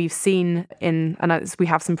thing that we've seen and we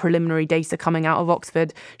have some preliminary data coming out of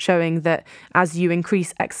Oxford showing that as you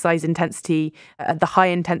increase exercise intensity at the high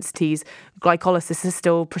intensities, glycolysis is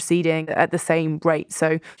still proceeding at the same rate.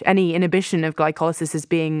 So any inhibition of glycolysis is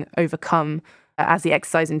being overcome as the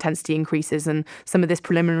exercise intensity increases. And some of this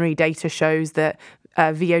preliminary data shows that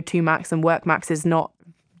VO2 max and work max is not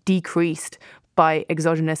decreased by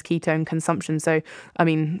exogenous ketone consumption. So,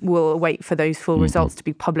 we'll wait for those full results to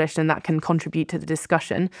be published, and that can contribute to the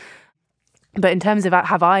discussion. But in terms of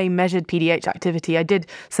have I measured PDH activity, I did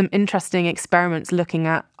some interesting experiments looking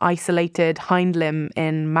at isolated hind limb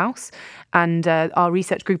in mouse. And our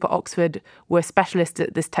research group at Oxford were specialists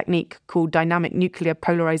at this technique called dynamic nuclear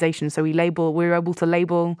polarization. So we were able to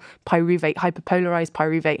label pyruvate, hyperpolarized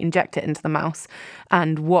pyruvate, inject it into the mouse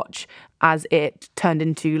and watch as it turned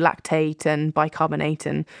into lactate and bicarbonate,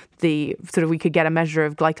 and we could get a measure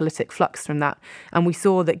of glycolytic flux from that. And we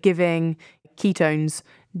saw that giving ketones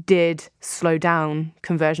did slow down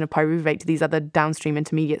conversion of pyruvate to these other downstream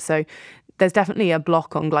intermediates. So there's definitely a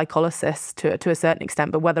block on glycolysis to a certain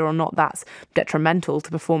extent, but whether or not that's detrimental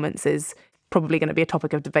to performance is probably going to be a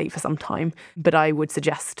topic of debate for some time, but I would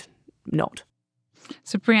suggest not.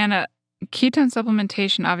 So Brianna, ketone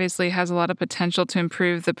supplementation obviously has a lot of potential to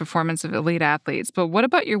improve the performance of elite athletes, but what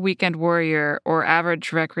about your weekend warrior or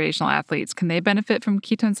average recreational athletes? Can they benefit from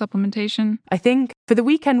ketone supplementation? I think for the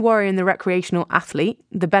weekend warrior and the recreational athlete,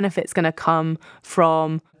 the benefit's going to come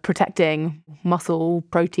from protecting muscle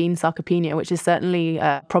protein sarcopenia, which is certainly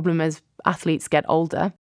a problem as athletes get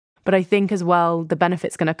older. But I think as well, the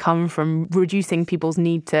benefit's going to come from reducing people's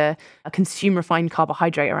need to consume refined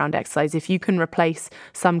carbohydrate around exercise. If you can replace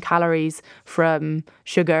some calories from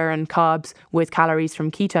sugar and carbs with calories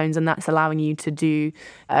from ketones, and that's allowing you to do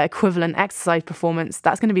equivalent exercise performance,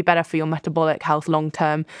 that's going to be better for your metabolic health long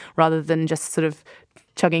term, rather than just sort of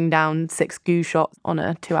chugging down 6 goo shots on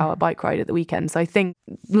a 2-hour bike ride at the weekend. So I think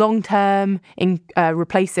long-term,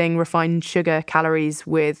 replacing refined sugar calories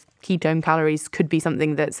with ketone calories could be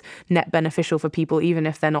something that's net beneficial for people, even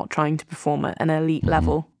if they're not trying to perform at an elite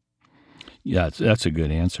level. Yeah, that's a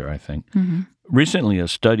good answer, I think. Recently, a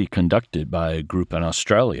study conducted by a group in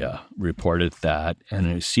Australia reported that an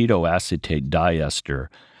acetoacetate diester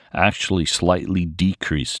actually slightly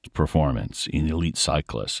decreased performance in elite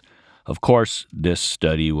cyclists. Of course, this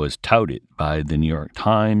study was touted by the New York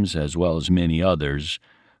Times as well as many others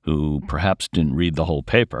who perhaps didn't read the whole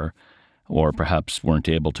paper or perhaps weren't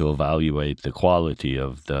able to evaluate the quality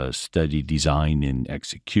of the study design and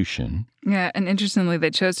execution. Yeah, and interestingly, they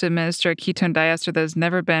chose to administer a ketone diester that has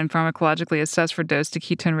never been pharmacologically assessed for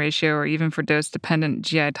dose-to-ketone ratio or even for dose-dependent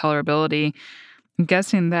GI tolerability. I'm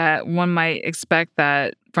guessing that one might expect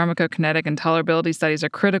that pharmacokinetic and tolerability studies are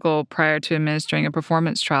critical prior to administering a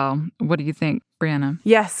performance trial. What do you think, Brianna?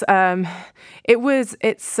 Yes, it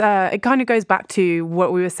kind of goes back to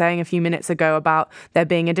what we were saying a few minutes ago about there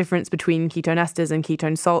being a difference between ketone esters and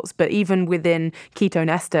ketone salts, but even within ketone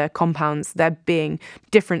ester compounds, there being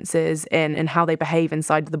differences in how they behave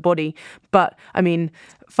inside the body. But,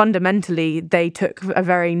 fundamentally, they took a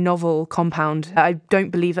very novel compound. I don't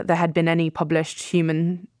believe that there had been any published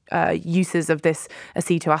human uses of this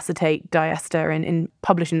acetoacetate diester in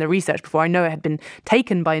publishing the research before. I know it had been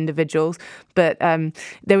taken by individuals, but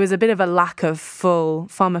there was a bit of a lack of full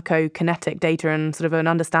pharmacokinetic data and sort of an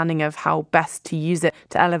understanding of how best to use it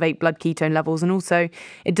to elevate blood ketone levels. And also,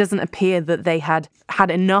 it doesn't appear that they had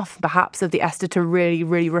enough, perhaps, of the ester to really,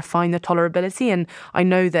 really refine the tolerability. And I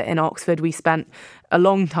know that in Oxford, we spent a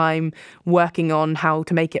long time working on how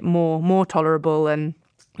to make it more tolerable and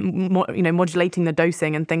modulating the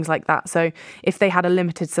dosing and things like that. So if they had a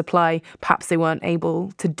limited supply, perhaps they weren't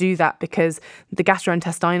able to do that because the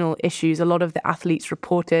gastrointestinal issues, a lot of the athletes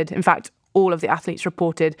reported, in fact, all of the athletes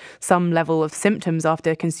reported some level of symptoms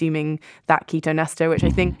after consuming that ketone ester, which I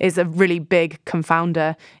think is a really big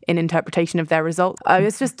confounder in interpretation of their results. It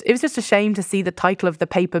was just a shame to see the title of the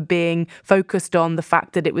paper being focused on the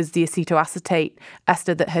fact that it was the acetoacetate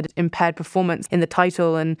ester that had impaired performance in the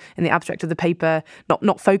title and in the abstract of the paper,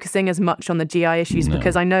 not focusing as much on the GI issues. No.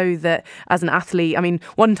 Because I know that as an athlete,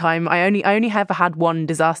 one time I only ever had one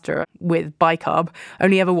disaster with bicarb,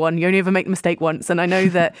 only ever one. You only ever make the mistake once, and I know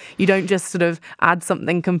that you don't just just sort of add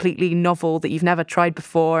something completely novel that you've never tried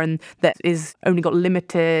before and that is only got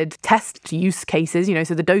limited test use cases,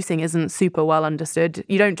 so the dosing isn't super well understood.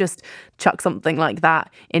 You don't just chuck something like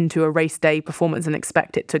that into a race day performance and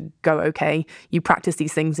expect it to go okay. You practice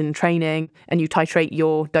these things in training and you titrate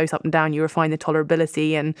your dose up and down, you refine the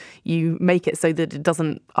tolerability and you make it so that it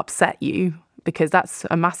doesn't upset you, because that's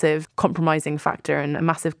a massive compromising factor and a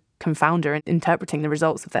massive confounder in interpreting the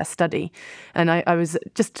results of their study. And it was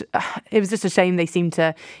just a shame they seemed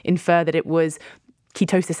to infer that it was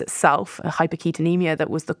ketosis itself, a hyperketonemia,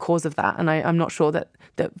 that was the cause of that. And I'm not sure that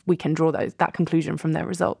we can draw that conclusion from their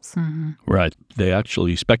results. Mm-hmm. Right. They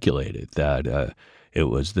actually speculated that it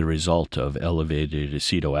was the result of elevated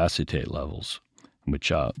acetoacetate levels,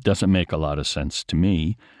 which doesn't make a lot of sense to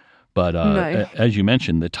me. But No. As you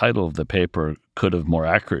mentioned, the title of the paper could have more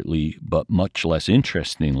accurately, but much less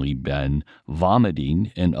interestingly, been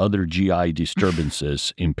Vomiting and Other GI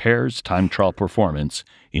Disturbances Impairs Time Trial Performance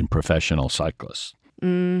in Professional Cyclists.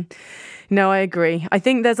 No, I agree. I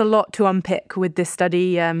think there's a lot to unpick with this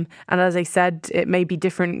study. And as I said, it may be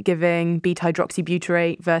different giving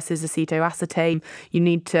beta-hydroxybutyrate versus acetoacetate. You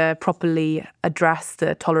need to properly address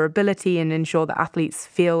the tolerability and ensure that athletes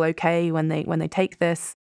feel okay when they take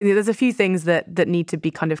this. There's a few things that need to be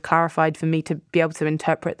kind of clarified for me to be able to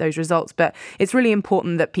interpret those results. But it's really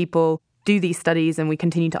important that people do these studies and we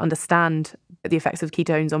continue to understand the effects of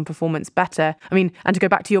ketones on performance better. I mean, and to go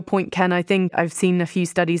back to your point, Ken, I think I've seen a few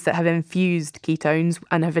studies that have infused ketones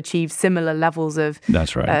and have achieved similar levels of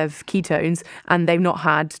ketones, and they've not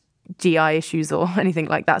had GI issues or anything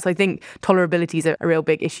like that. So I think tolerability is a real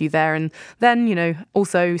big issue there. And then,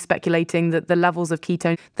 also speculating that the levels of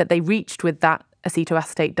ketone that they reached with that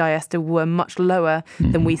acetoacetate diester were much lower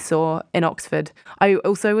than we saw in Oxford. I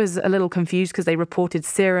also was a little confused because they reported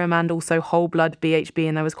serum and also whole blood BHB,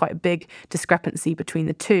 and there was quite a big discrepancy between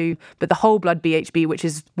the two. But the whole blood BHB, which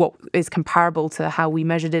is what is comparable to how we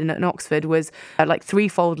measured it in Oxford, was like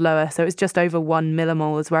threefold lower. So it's just over 1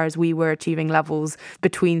 millimoles, whereas we were achieving levels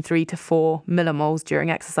between 3 to 4 millimoles during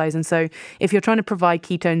exercise. And so if you're trying to provide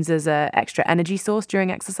ketones as an extra energy source during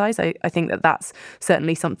exercise, I think that's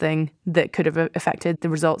certainly something that could have affected the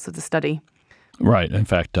results of the study. Right. In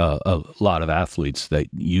fact, a lot of athletes that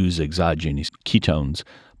use exogenous ketones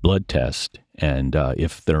blood test, and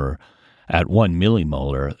if they're at 1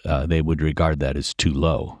 millimolar, they would regard that as too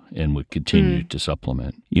low and would continue to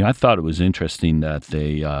supplement. I thought it was interesting that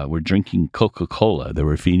they were drinking Coca-Cola. They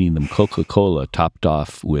were feeding them Coca-Cola topped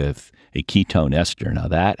off with a ketone ester. Now,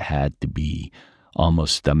 that had to be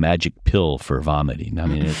almost a magic pill for vomiting. I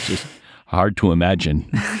mean, it's just hard to imagine.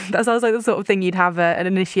 That sounds like the sort of thing you'd have an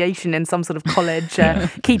initiation in some sort of college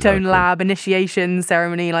ketone lab initiation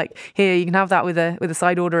ceremony. Like, here, you can have that with a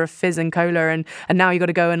side order of fizz and cola, and now you got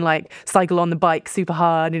to go and like cycle on the bike super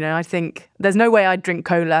hard. I think there's no way I'd drink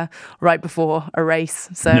cola right before a race.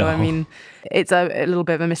 So no. I mean, it's a little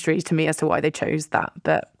bit of a mystery to me as to why they chose that.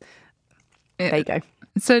 But there you go.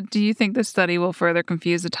 So do you think this study will further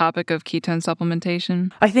confuse the topic of ketone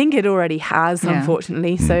supplementation? I think it already has,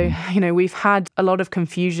 unfortunately. So, we've had a lot of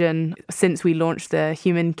confusion since we launched the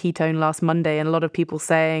human ketone last Monday, and a lot of people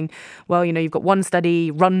saying, well, you've got one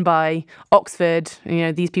study run by Oxford,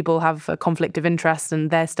 these people have a conflict of interest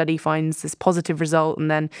and their study finds this positive result,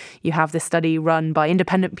 and then you have this study run by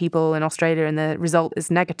independent people in Australia and the result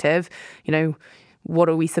is negative. What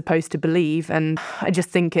are we supposed to believe? And I just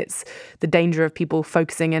think it's the danger of people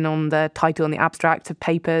focusing in on the title and the abstract of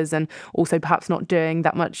papers, and also perhaps not doing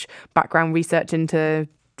that much background research into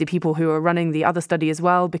the people who are running the other study as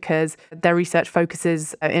well, because their research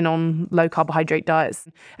focuses in on low carbohydrate diets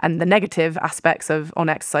and the negative aspects on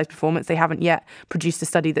exercise performance. They haven't yet produced a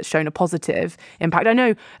study that's shown a positive impact. I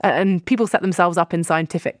know, and people set themselves up in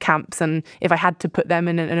scientific camps, and if I had to put them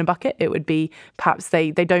in a bucket, it would be perhaps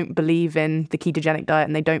they don't believe in the ketogenic diet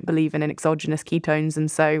and they don't believe in exogenous ketones. And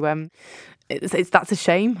so that's a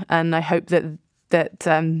shame. And I hope that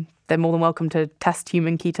they're more than welcome to test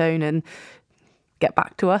human ketone and get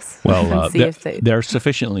back to us. Well, they're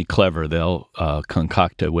sufficiently clever. They'll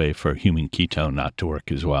concoct a way for human ketone not to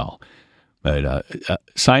work as well. But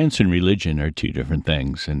science and religion are two different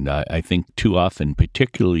things. And I think too often,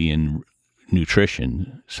 particularly in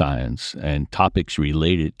nutrition science and topics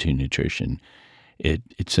related to nutrition,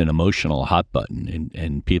 it's an emotional hot button,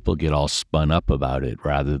 and people get all spun up about it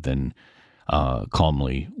rather than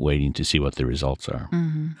calmly waiting to see what the results are.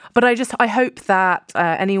 Mm-hmm. But I hope that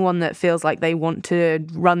anyone that feels like they want to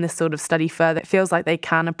run this sort of study further, feels like they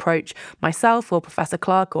can approach myself or Professor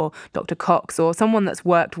Clark or Dr. Cox or someone that's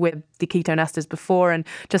worked with the ketone esters before and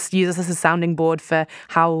just use this as a sounding board for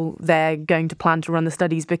how they're going to plan to run the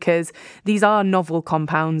studies, because these are novel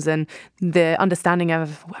compounds and the understanding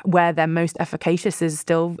of where they're most efficacious is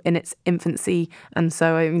still in its infancy. And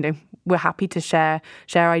so, we're happy to share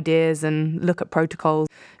ideas and look at protocols,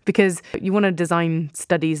 because you want to design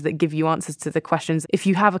studies that give you answers to the questions. If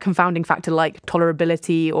you have a confounding factor like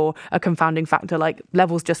tolerability or a confounding factor like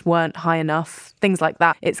levels just weren't high enough, things like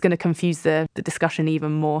that, it's going to confuse the discussion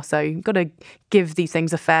even more. So you've got to give these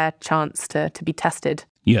things a fair chance to be tested.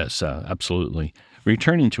 Yes, absolutely.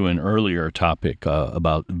 Returning to an earlier topic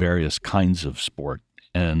about various kinds of sport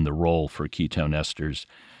and the role for ketone esters,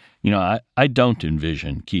 I don't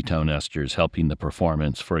envision ketone esters helping the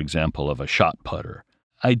performance, for example, of a shot putter.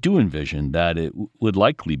 I do envision that it would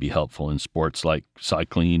likely be helpful in sports like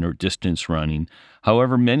cycling or distance running.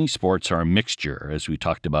 However, many sports are a mixture, as we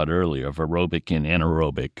talked about earlier, of aerobic and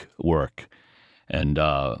anaerobic work, and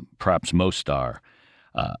perhaps most are.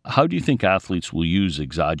 How do you think athletes will use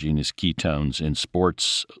exogenous ketones in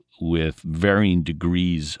sports with varying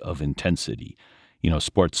degrees of intensity?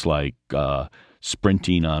 Sports like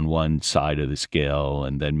sprinting on one side of the scale,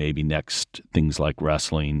 and then maybe next things like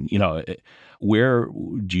wrestling. Where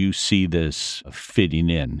do you see this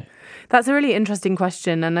fitting in? That's a really interesting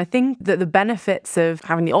question. And I think that the benefits of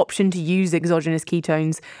having the option to use exogenous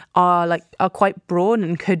ketones are quite broad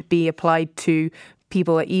and could be applied to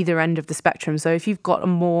people at either end of the spectrum. So if you've got a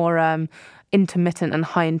more intermittent and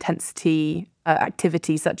high intensity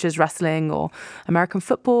activity such as wrestling or American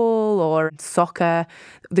football or soccer,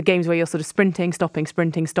 the games where you're sort of sprinting,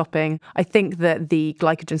 stopping. I think that the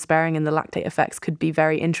glycogen sparing and the lactate effects could be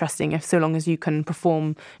very interesting so long as you can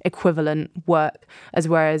perform equivalent work,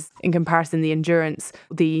 whereas in comparison, the endurance,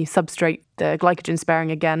 the substrate, the glycogen sparing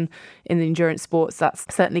again in the endurance sports, that's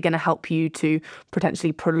certainly going to help you to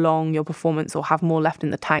potentially prolong your performance or have more left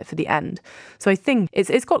in the tank for the end. So I think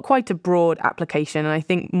it's got quite a broad application, and I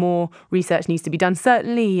think more research needs to be done,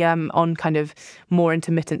 certainly on kind of more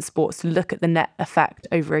intermittent sports, to look at the net effect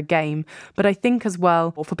over a game. But I think as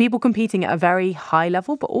well, for people competing at a very high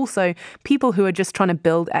level, but also people who are just trying to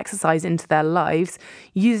build exercise into their lives,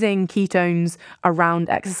 using ketones around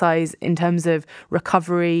exercise in terms of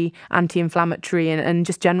recovery, anti-inflammatory and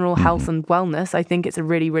just general health and wellness, I think it's a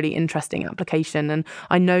really, really interesting application. And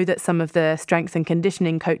I know that some of the strength and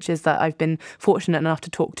conditioning coaches that I've been fortunate enough to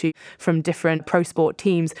talk to from different pro sport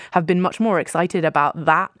teams have been much more excited about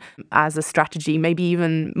that as a strategy, maybe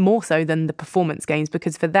even more so than the performance games,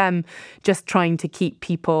 because for them, just trying to keep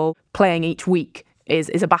people playing each week is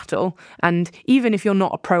a battle. And even if you're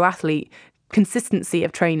not a pro athlete, consistency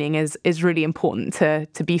of training is really important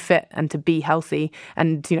to be fit and to be healthy.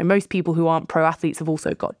 And most people who aren't pro athletes have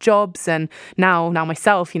also got jobs, and now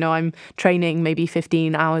myself, I'm training maybe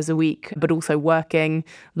 15 hours a week, but also working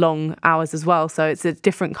long hours as well. So it's a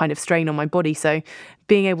different kind of strain on my body. So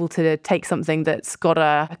being able to take something that's got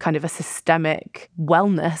a kind of a systemic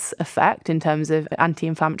wellness effect in terms of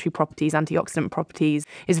anti-inflammatory properties, antioxidant properties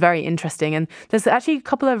is very interesting. And there's actually a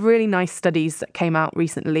couple of really nice studies that came out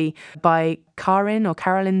recently by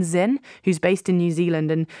Carolyn Zinn, who's based in New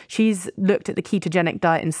Zealand, and she's looked at the ketogenic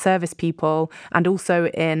diet in service people and also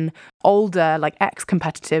in older, like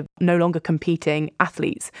ex-competitive, no longer competing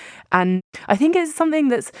athletes. And I think it's something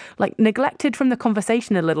that's neglected from the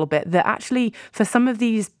conversation a little bit, that actually for some of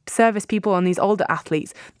these service people and these older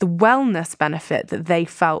athletes, the wellness benefit that they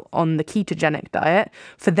felt on the ketogenic diet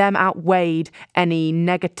for them outweighed any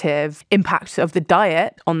negative impact of the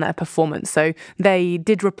diet on their performance. So they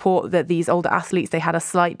did report that these older athletes, they had a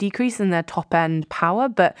slight decrease in their top end power,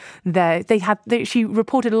 but she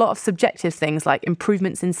reported a lot of subjective things like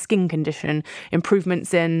improvements in skin condition,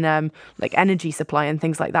 improvements in energy supply and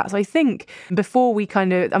things like that. So I think before we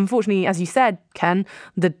unfortunately, as you said, Ken,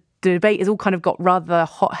 the debate has all kind of got rather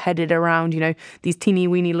hot-headed around, these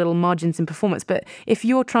teeny-weeny little margins in performance. But if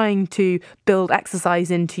you're trying to build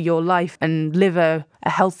exercise into your life and live a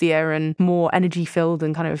healthier and more energy-filled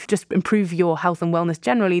and kind of just improve your health and wellness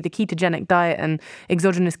generally, the ketogenic diet and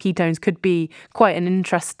exogenous ketones could be quite an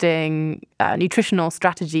interesting nutritional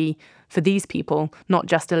strategy for these people, not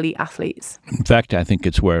just elite athletes. In fact, I think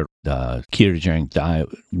it's where the ketogenic diet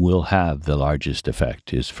will have the largest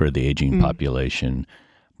effect is for the aging population,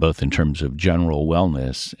 both in terms of general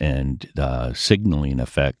wellness and signaling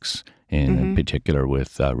effects, in particular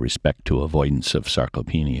with respect to avoidance of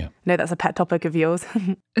sarcopenia. No, that's a pet topic of yours.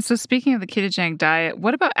 So speaking of the ketogenic diet,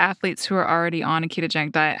 what about athletes who are already on a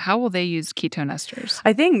ketogenic diet? How will they use ketone esters?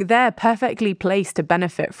 I think they're perfectly placed to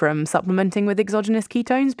benefit from supplementing with exogenous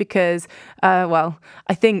ketones because, I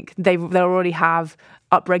think they'll already have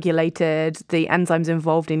upregulated the enzymes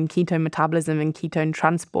involved in ketone metabolism and ketone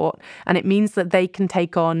transport. And it means that they can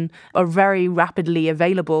take on a very rapidly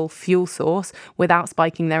available fuel source without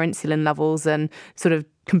spiking their insulin levels and sort of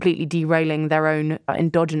completely derailing their own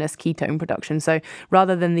endogenous ketone production. So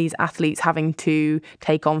rather than these athletes having to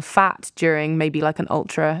take on fat during maybe like an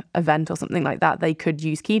ultra event or something like that, they could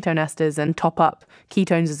use ketone esters and top up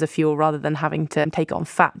ketones as a fuel rather than having to take on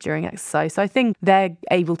fat during exercise. So I think they're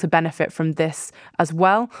able to benefit from this as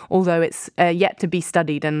well, although it's yet to be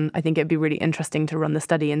studied. And I think it'd be really interesting to run the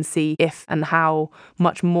study and see if and how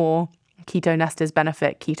much more ketone esters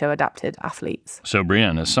benefit keto-adapted athletes. So,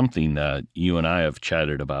 Brianna, something that you and I have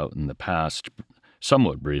chatted about in the past,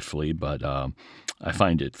 somewhat briefly, but I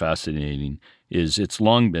find it fascinating, is it's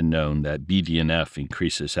long been known that BDNF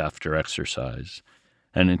increases after exercise.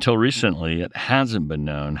 And until recently, it hasn't been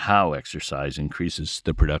known how exercise increases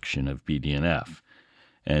the production of BDNF.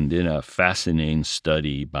 And in a fascinating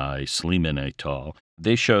study by Sleeman et al.,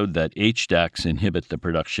 they showed that HDACs inhibit the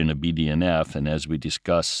production of BDNF, and as we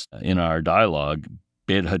discussed in our dialogue,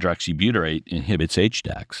 beta-hydroxybutyrate inhibits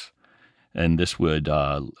HDACs. And this would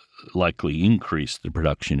likely increase the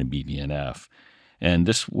production of BDNF. And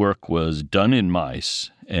this work was done in mice,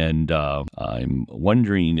 and I'm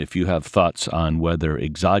wondering if you have thoughts on whether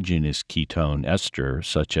exogenous ketone ester,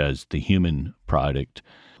 such as the human product,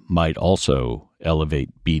 might also elevate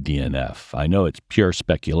BDNF. I know it's pure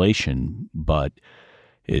speculation, but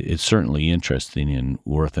it's certainly interesting and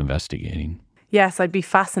worth investigating. Yes, I'd be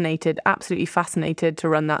fascinated, absolutely fascinated to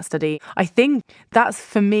run that study. I think that's,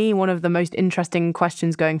 for me, one of the most interesting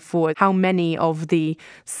questions going forward. How many of the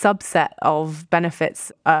subset of benefits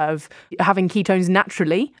of having ketones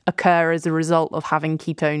naturally occur as a result of having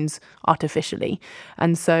ketones artificially?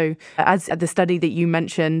 And so, as the study that you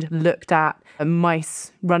mentioned looked at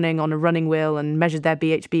mice running on a running wheel and measured their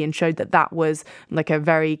BHB and showed that that was like a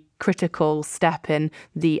very critical step in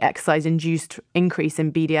the exercise-induced increase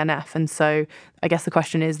in BDNF. And so I guess the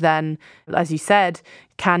question is then, as you said,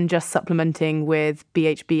 can just supplementing with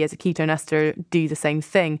BHB as a ketone ester do the same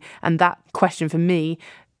thing? And that question for me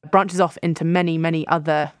branches off into many, many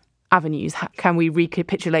other avenues. Can we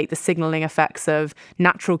recapitulate the signaling effects of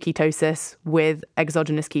natural ketosis with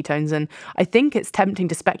exogenous ketones? And I think it's tempting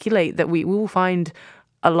to speculate that we will find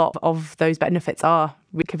a lot of those benefits are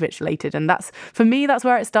recapitulated. And that's, for me, that's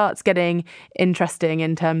where it starts getting interesting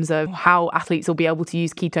in terms of how athletes will be able to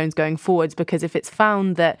use ketones going forwards. Because if it's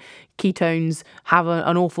found that ketones have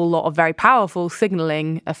an awful lot of very powerful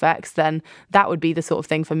signaling effects, then that would be the sort of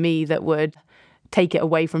thing for me that would take it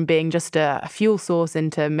away from being just a fuel source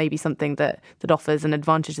into maybe something that offers an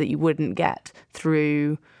advantage that you wouldn't get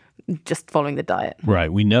through just following the diet.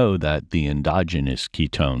 Right. We know that the endogenous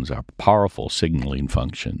ketones are powerful signaling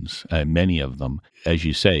functions, many of them. As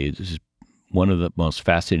you say, this is one of the most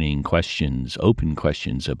fascinating questions, open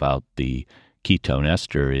questions about the ketone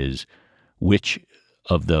ester is which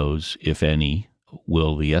of those, if any,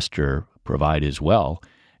 will the ester provide as well?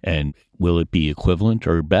 And will it be equivalent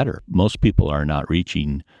or better? Most people are not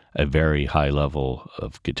reaching a very high level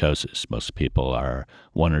of ketosis. Most people are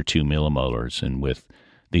 1 or 2 millimolars, and with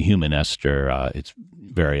the human ester, it's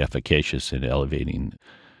very efficacious in elevating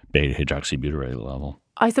beta-hydroxybutyrate level.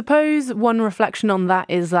 I suppose one reflection on that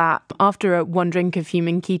is that after one drink of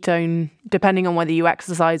human ketone, depending on whether you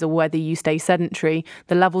exercise or whether you stay sedentary,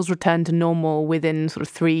 the levels return to normal within sort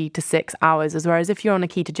of 3 to 6 hours. Whereas if you're on a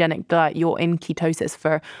ketogenic diet, you're in ketosis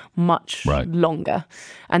for much longer.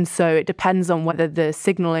 And so it depends on whether the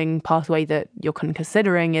signaling pathway that you're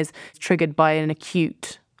considering is triggered by an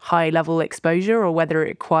acute high-level exposure or whether it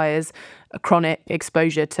requires a chronic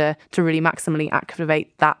exposure to really maximally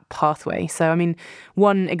activate that pathway. So, I mean,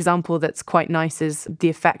 one example that's quite nice is the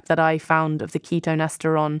effect that I found of the ketone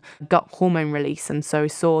ester on gut hormone release. And so I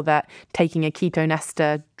saw that taking a ketone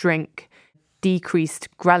ester drink decreased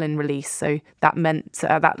ghrelin release. So that meant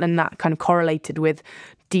that kind of correlated with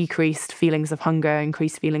decreased feelings of hunger,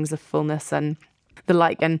 increased feelings of fullness, and the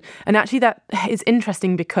like. And actually that is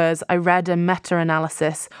interesting because I read a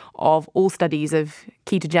meta-analysis of all studies of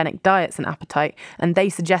ketogenic diets and appetite, and they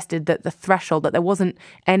suggested that the threshold, that there wasn't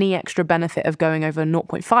any extra benefit of going over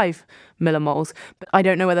 0.5 millimoles. But I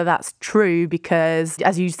don't know whether that's true because,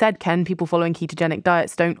 as you said, Ken, people following ketogenic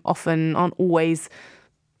diets aren't always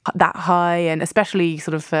that high, and especially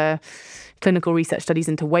sort of clinical research studies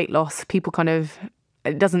into weight loss,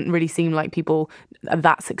 it doesn't really seem like people are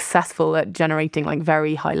that successful at generating like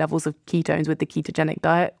very high levels of ketones with the ketogenic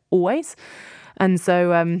diet always. And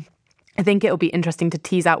so I think it'll be interesting to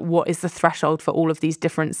tease out what is the threshold for all of these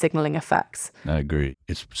different signaling effects. I agree.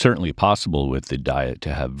 It's certainly possible with the diet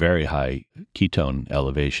to have very high ketone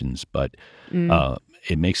elevations, but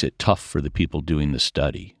it makes it tough for the people doing the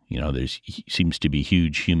study. There seems to be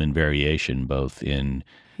huge human variation, both in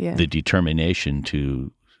the determination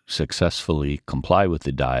to successfully comply with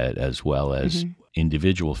the diet as well as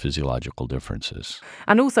individual physiological differences.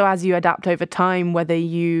 And also as you adapt over time, whether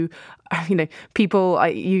you read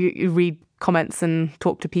comments and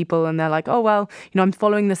talk to people and they're like, oh, well, I'm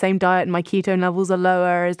following the same diet and my ketone levels are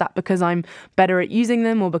lower. Is that because I'm better at using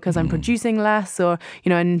them or because I'm producing less, or,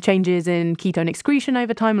 and changes in ketone excretion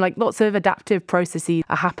over time? Like, lots of adaptive processes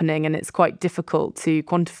are happening and it's quite difficult to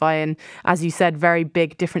quantify. And as you said, very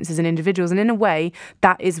big differences in individuals. And in a way,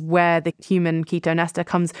 that is where the human ketone ester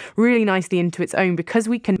comes really nicely into its own, because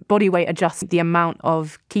we can body weight adjust the amount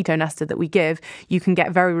of ketone ester that we give. You can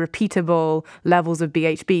get very repeatable levels of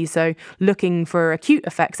BHB. So looking for acute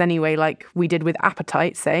effects anyway, like we did with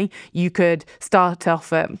appetite, say, you could start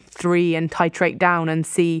off at 3 and titrate down and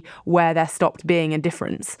see where there stopped being a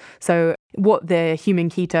difference. So what the human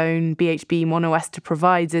ketone BHB monoester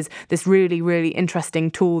provides is this really, really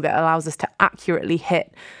interesting tool that allows us to accurately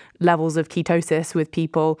hit levels of ketosis with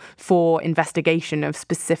people for investigation of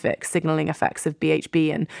specific signaling effects of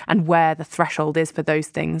BHB and where the threshold is for those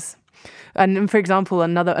things. And for example,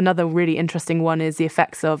 another really interesting one is the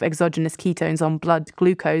effects of exogenous ketones on blood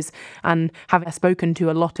glucose. And having spoken to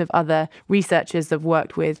a lot of other researchers that have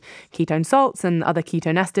worked with ketone salts and other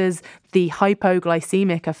ketone esters, the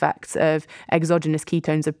hypoglycemic effects of exogenous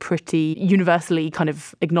ketones are pretty universally kind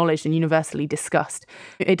of acknowledged and universally discussed.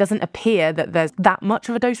 It doesn't appear that there's that much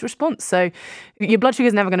of a dose response. So your blood sugar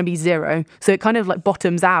is never going to be zero. So it kind of like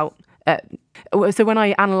bottoms out. So when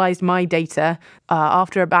I analysed my data,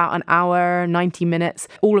 after about an hour, 90 minutes,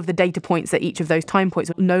 all of the data points at each of those time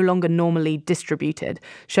points were no longer normally distributed,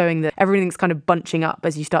 showing that everything's kind of bunching up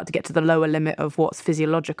as you start to get to the lower limit of what's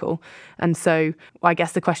physiological. And so I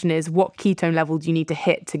guess the question is, what ketone level do you need to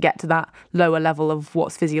hit to get to that lower level of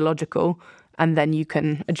what's physiological? And then you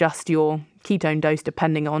can adjust your ketone dose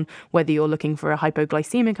depending on whether you're looking for a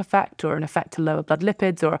hypoglycemic effect or an effect to lower blood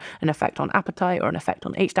lipids or an effect on appetite or an effect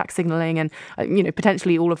on HDAC signaling. And,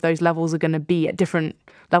 potentially all of those levels are going to be at different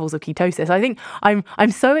levels of ketosis. I think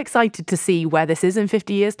I'm so excited to see where this is in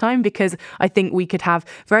 50 years' time, because I think we could have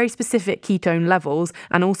very specific ketone levels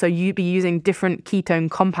and also you be using different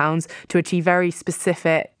ketone compounds to achieve very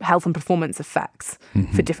specific health and performance effects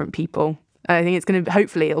for different people. I think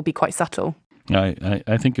hopefully it'll be quite subtle.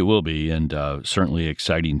 I think it will be, and certainly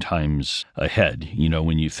exciting times ahead.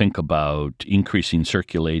 When you think about increasing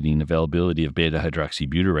circulating availability of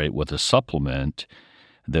beta-hydroxybutyrate with a supplement,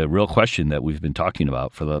 the real question that we've been talking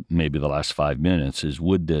about for maybe the last 5 minutes is,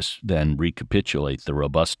 would this then recapitulate the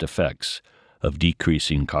robust effects of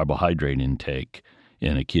decreasing carbohydrate intake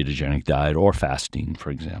in a ketogenic diet or fasting, for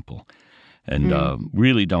example? And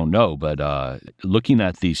really don't know, but looking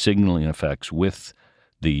at the signaling effects with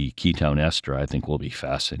the ketone ester, I think, will be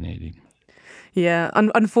fascinating. Yeah,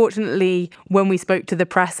 unfortunately, when we spoke to the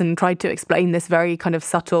press and tried to explain this very kind of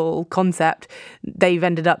subtle concept, they've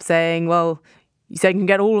ended up saying, well, you can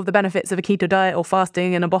get all of the benefits of a keto diet or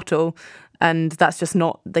fasting in a bottle. And that's just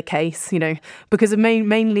not the case, because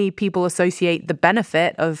mainly people associate the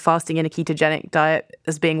benefit of fasting in a ketogenic diet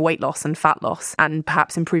as being weight loss and fat loss and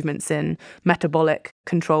perhaps improvements in metabolic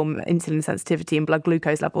control, insulin sensitivity and blood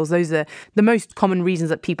glucose levels. Those are the most common reasons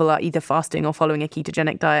that people are either fasting or following a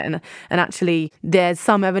ketogenic diet. And actually, there's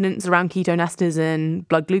some evidence around ketone esters and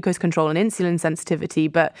blood glucose control and insulin sensitivity.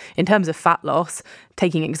 But in terms of fat loss,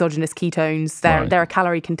 taking exogenous ketones, they're a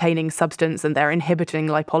calorie-containing substance and they're inhibiting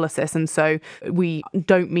lipolysis. And so we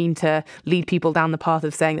don't mean to lead people down the path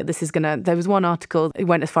of saying that this is there was one article that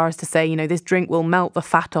went as far as to say, this drink will melt the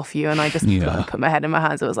fat off you. And I just put my head in my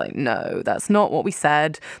hands. I was like, no, that's not what we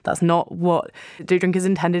said. That's not what the drink is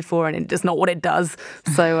intended for, and it's not what it does.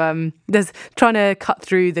 So there's trying to cut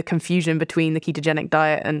through the confusion between the ketogenic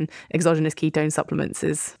diet and exogenous ketone supplements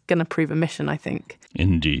is going to prove a mission, I think.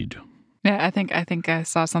 Indeed. Yeah, I think I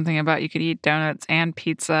saw something about you could eat donuts and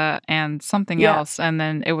pizza and something else, and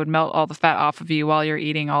then it would melt all the fat off of you while you're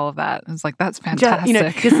eating all of that. It's like, that's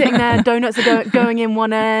fantastic. You're sitting there, donuts are going in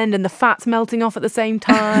one end, and the fat's melting off at the same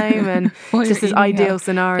time, and it's just this ideal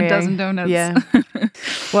scenario. A dozen donuts. Yeah.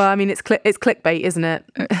 Well, I mean, it's clickbait, isn't it?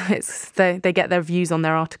 They get their views on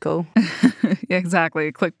their article. Yeah,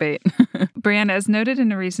 exactly, clickbait. Brianna, as noted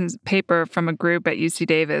in a recent paper from a group at UC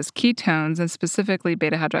Davis, ketones, and specifically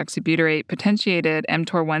beta-hydroxybutyrate, potentiated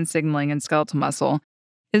mTOR1 signaling in skeletal muscle.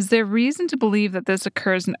 Is there reason to believe that this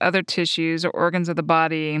occurs in other tissues or organs of the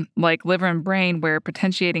body, like liver and brain, where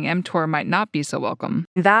potentiating mTOR might not be so welcome?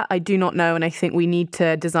 That I do not know, and I think we need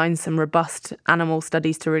to design some robust animal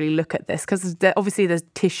studies to really look at this, because obviously there's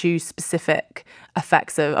tissue-specific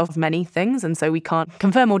effects of many things, and so we can't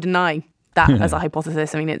confirm or deny that as a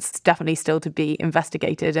hypothesis. I mean, it's definitely still to be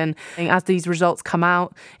investigated. And as these results come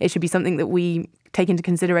out, it should be something that we take into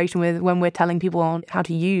consideration when we're telling people on how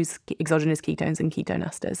to use exogenous ketones and ketone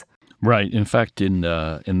esters. Right. In fact, in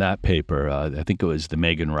that paper, I think it was the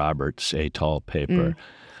Megan Roberts et al. Paper.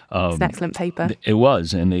 It's an excellent paper. It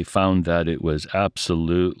was, and they found that it was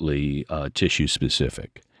absolutely tissue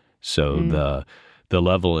specific. So the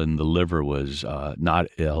level in the liver was not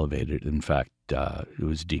elevated. In fact, it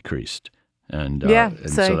was decreased. And,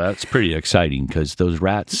 so that's pretty exciting because those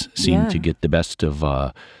rats seem to get the best of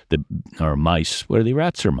or mice. What are they,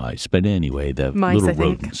 rats or mice? But anyway, the mice, little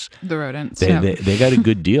rodents. The rodents. They got a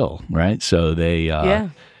good deal, right? So they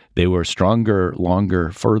were stronger,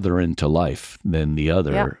 longer, further into life than the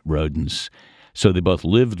other rodents. So they both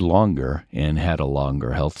lived longer and had a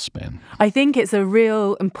longer health span. I think it's a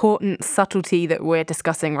real important subtlety that we're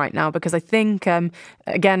discussing right now, because I think,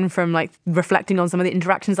 again, from like reflecting on some of the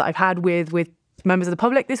interactions that I've had with members of the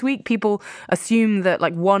public this week, people assume that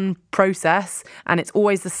like one process and it's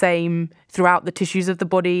always the same throughout the tissues of the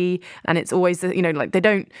body, and it's always, like they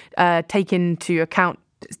don't take into account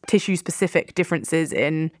tissue-specific differences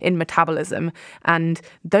in metabolism, and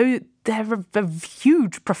though there are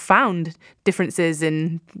huge, profound differences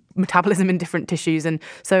in metabolism in different tissues. And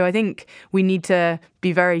so I think we need to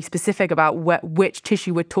be very specific about which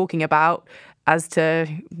tissue we're talking about as to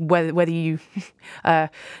whether you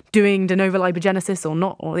doing de novo lipogenesis or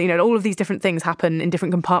not, or all of these different things happen in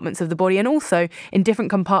different compartments of the body, and also in different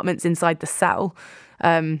compartments inside the cell.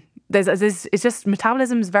 It's just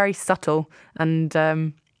metabolism is very subtle, and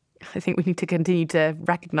I think we need to continue to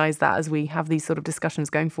recognize that as we have these sort of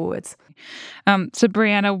discussions going forwards. So,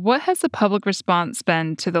 Brianna, what has the public response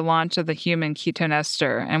been to the launch of the human ketone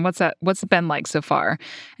ester, and what's it been like so far?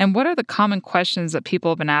 And what are the common questions that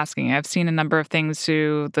people have been asking? I've seen a number of things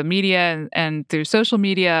through the media and through social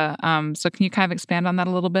media. So can you kind of expand on that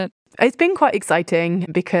a little bit? It's been quite exciting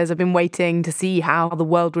because I've been waiting to see how the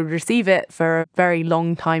world would receive it for a very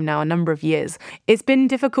long time now, a number of years. It's been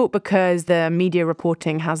difficult because the media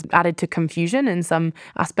reporting has added to confusion in some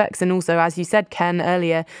aspects. And also, as you said, Ken,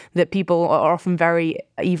 earlier, that people are often very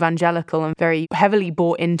evangelical and very heavily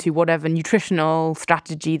bought into whatever nutritional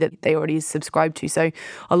strategy that they already subscribe to. So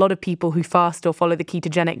a lot of people who fast or follow the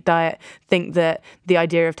ketogenic diet think that the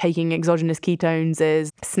idea of taking exogenous ketones is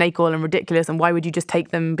snake oil and ridiculous, and why would you just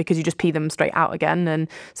take them because you just pee them straight out again. And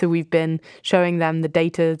so we've been showing them the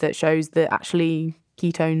data that shows that actually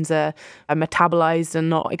ketones are metabolized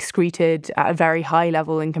and not excreted at a very high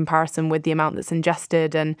level in comparison with the amount that's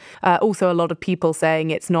ingested. And also a lot of people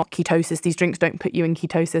saying it's not ketosis. These drinks don't put you in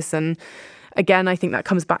ketosis. And again, I think that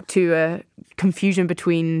comes back to a confusion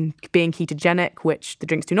between being ketogenic, which the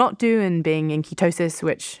drinks do not do, and being in ketosis,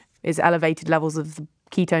 which is elevated levels of the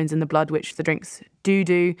ketones in the blood, which the drinks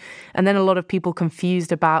do. And then a lot of people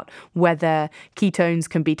confused about whether ketones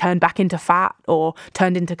can be turned back into fat or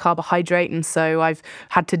turned into carbohydrate. And so I've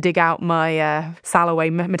had to dig out my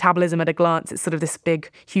Salloway Metabolism at a Glance. It's sort of this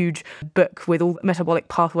big, huge book with all metabolic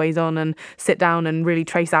pathways on, and sit down and really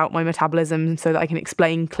trace out my metabolism so that I can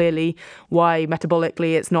explain clearly why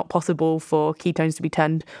metabolically it's not possible for ketones to be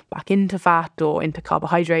turned back into fat or into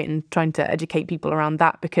carbohydrate, and trying to educate people around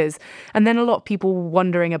that. And then a lot of people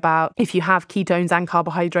wondering about, if you have ketones and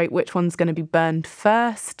carbohydrate, which one's going to be burned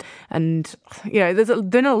first? And there's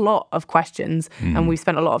been a lot of questions, and we've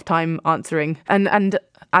spent a lot of time answering. And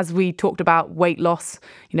as we talked about weight loss,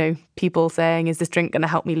 people saying, is this drink going to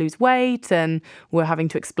help me lose weight? And we're having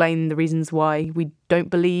to explain the reasons why we don't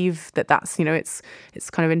believe that that's it's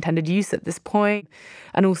kind of intended use at this point.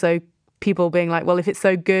 And also people being like, well, if it's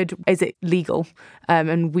so good, is it legal?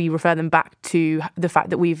 And we refer them back to the fact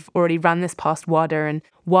that we've already ran this past WADA, and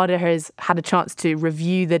WADA has had a chance to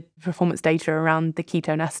review the performance data around the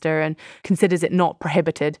ketone ester and considers it not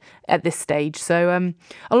prohibited at this stage. So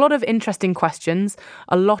a lot of interesting questions,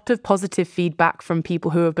 a lot of positive feedback from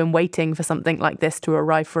people who have been waiting for something like this to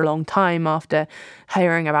arrive for a long time after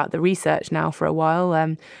hearing about the research now for a while.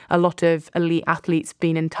 A lot of elite athletes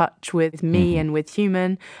been in touch with me and with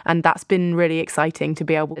Human, and that's been really exciting to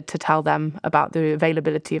be able to tell them about the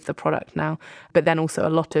availability of the product now. But then also a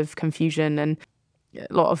lot of confusion and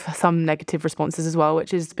a lot of some negative responses as well,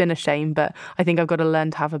 which has been a shame. But I think I've got to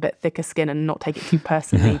learn to have a bit thicker skin and not take it too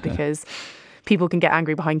personally because people can get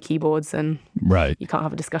angry behind keyboards, and Right. You can't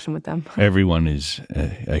have a discussion with them. Everyone is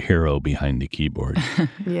a hero behind the keyboard.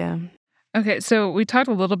 Yeah. Okay, so we talked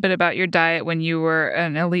a little bit about your diet when you were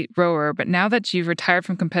an elite rower, but now that you've retired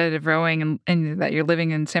from competitive rowing and that you're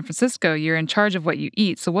living in San Francisco, you're in charge of what you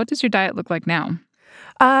eat. So what does your diet look like now?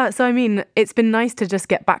 It's been nice to just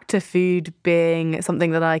get back to food being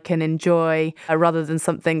something that I can enjoy rather than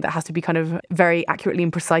something that has to be kind of very accurately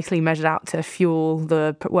and precisely measured out to fuel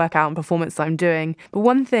the workout and performance that I'm doing. But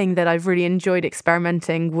one thing that I've really enjoyed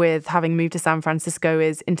experimenting with having moved to San Francisco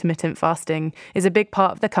is intermittent fasting is a big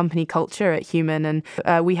part of the company culture at Human.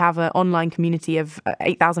 And we have an online community of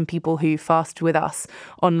 8,000 people who fast with us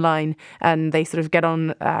online. And they sort of get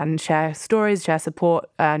on and share stories, share support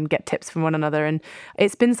and get tips from one another. And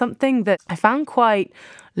it's been something that I found quite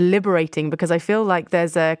liberating because I feel like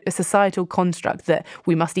there's a societal construct that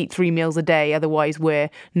we must eat 3 meals a day, otherwise we're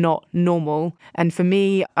not normal. And for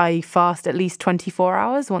me, I fast at least 24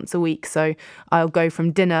 hours once a week. So I'll go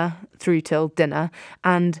from dinner through till dinner.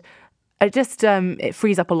 And it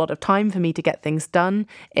frees up a lot of time for me to get things done.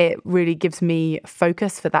 It really gives me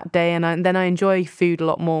focus for that day. And then I enjoy food a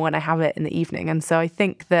lot more when I have it in the evening. And so I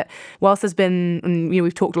think that whilst there's been,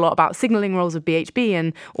 we've talked a lot about signaling roles of BHB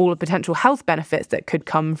and all the potential health benefits that could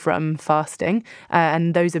come from fasting,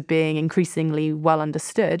 and those are being increasingly well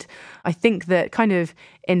understood. I think that kind of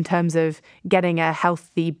in terms of getting a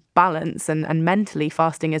healthy balance and mentally,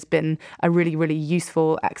 fasting has been a really, really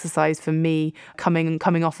useful exercise for me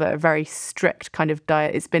coming off a very strict kind of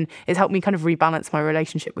diet. It's helped me kind of rebalance my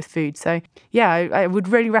relationship with food. So yeah, I would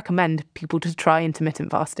really recommend people to try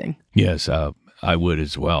intermittent fasting. Yes, I would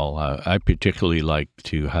as well. I particularly like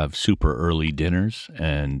to have super early dinners,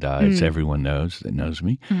 and as everyone knows that knows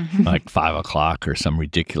me, like 5 o'clock or some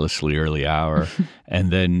ridiculously early hour,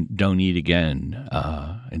 and then don't eat again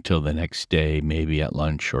until the next day, maybe at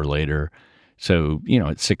lunch or later. So,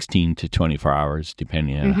 it's 16 to 24 hours,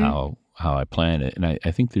 depending on how I plan it. And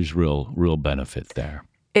I think there's real benefit there.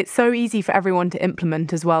 It's so easy for everyone to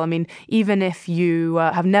implement as well. I mean, even if you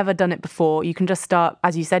have never done it before, you can just start,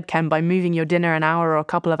 as you said, Ken, by moving your dinner an hour or a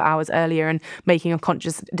couple of hours earlier and making a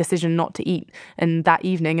conscious decision not to eat in that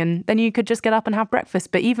evening. And then you could just get up and have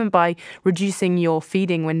breakfast. But even by reducing your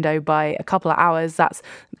feeding window by a couple of hours, that's,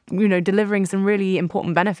 delivering some really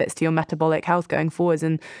important benefits to your metabolic health going forwards.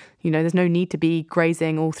 And there's no need to be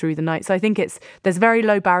grazing all through the night. So I think there's very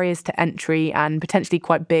low barriers to entry and potentially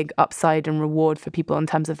quite big upside and reward for people in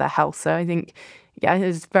terms of their health. So I think,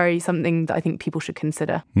 it's something that I think people should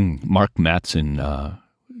consider. Mark Mattson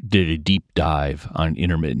did a deep dive on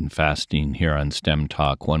intermittent fasting here on STEM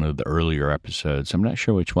Talk, one of the earlier episodes. I'm not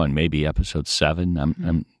sure which one, maybe episode 7.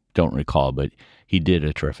 I don't recall, but he did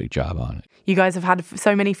a terrific job on it. You guys have had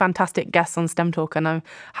so many fantastic guests on STEM Talk, and I've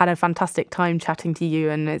had a fantastic time chatting to you,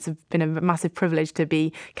 and it's been a massive privilege to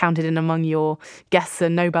be counted in among your guests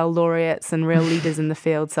and Nobel laureates and real leaders in the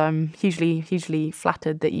field. So I'm hugely, hugely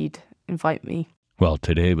flattered that you'd invite me. Well,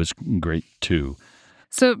 today was great too.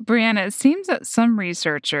 So, Brianna, it seems that some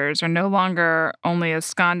researchers are no longer only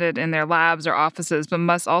ensconced in their labs or offices, but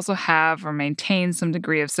must also have or maintain some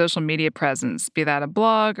degree of social media presence, be that a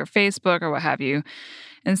blog or Facebook or what have you.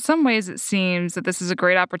 In some ways, it seems that this is a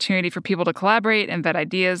great opportunity for people to collaborate and vet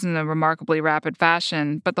ideas in a remarkably rapid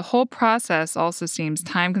fashion, but the whole process also seems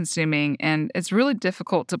time-consuming, and it's really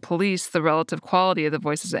difficult to police the relative quality of the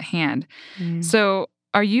voices at hand. So,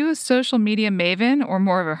 are you a social media maven or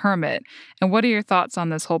more of a hermit? And what are your thoughts on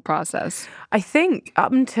this whole process? I think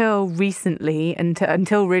up until recently,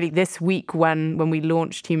 until really this week when we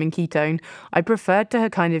launched Human Ketone, I preferred to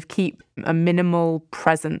kind of keep a minimal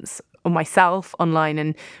presence on myself online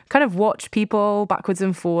and kind of watch people backwards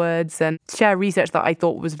and forwards and share research that I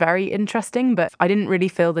thought was very interesting, but I didn't really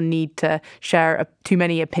feel the need to share too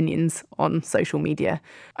many opinions on social media.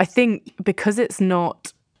 I think because it's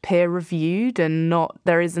not peer-reviewed and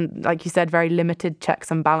there isn't, like you said, very limited checks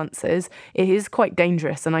and balances, it is quite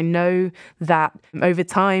dangerous. And I know that over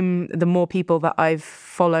time, the more people that I've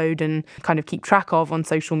followed and kind of keep track of on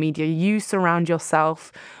social media, you surround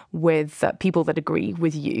yourself with people that agree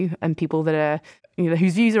with you and people that are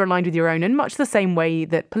whose views are aligned with your own, in much the same way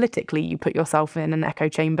that politically you put yourself in an echo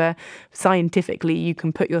chamber. Scientifically, you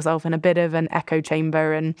can put yourself in a bit of an echo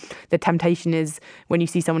chamber, and the temptation is, when you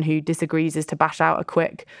see someone who disagrees, is to bash out a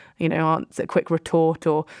quick retort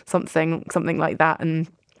or something like that. And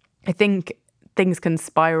I think things can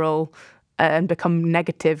spiral and become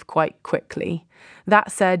negative quite quickly.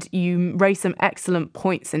 That said, you raise some excellent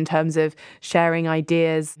points in terms of sharing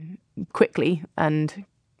ideas quickly and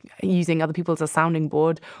using other people as a sounding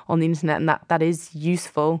board on the internet, and that is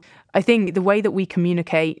useful. I think the way that we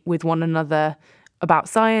communicate with one another about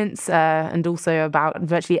science and also about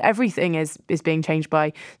virtually everything is being changed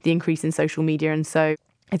by the increase in social media. And so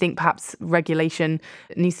I think perhaps regulation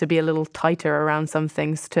needs to be a little tighter around some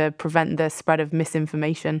things to prevent the spread of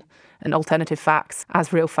misinformation and alternative facts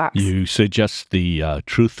as real facts. You suggest the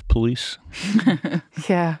truth police?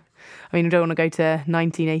 Yeah. I mean, we don't want to go to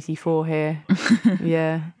 1984 here.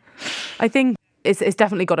 Yeah. I think it's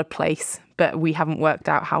definitely got a place, but we haven't worked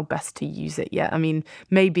out how best to use it yet. I mean,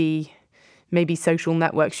 maybe social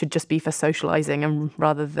networks should just be for socializing and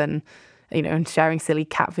rather than, and sharing silly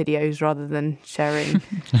cat videos rather than sharing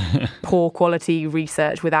poor quality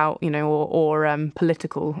research without, or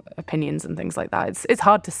political opinions and things like that. It's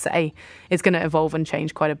hard to say. It's going to evolve and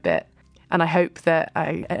change quite a bit. And I hope that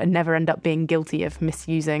I never end up being guilty of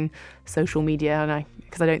misusing social media,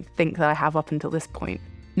 because I don't think that I have up until this point.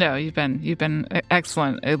 No, you've been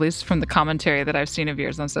excellent, at least from the commentary that I've seen of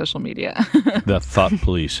yours on social media. The thought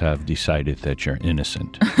police have decided that you're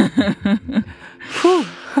innocent.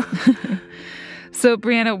 So,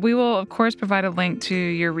 Brianna, we will, of course, provide a link to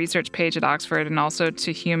your research page at Oxford and also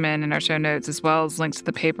to Human in our show notes, as well as links to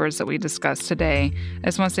the papers that we discussed today. I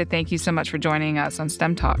just want to say thank you so much for joining us on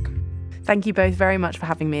STEM Talk. Thank you both very much for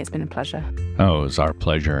having me. It's been a pleasure. Oh, it was our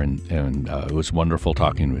pleasure, and it was wonderful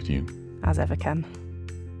talking with you. As ever, Ken.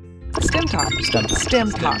 STEM Talk. STEM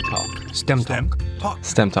Talk. STEM Talk.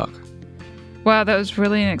 STEM Talk. Wow, that was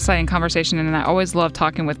really an exciting conversation, and I always love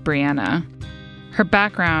talking with Brianna. Her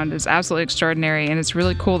background is absolutely extraordinary, and it's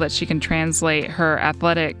really cool that she can translate her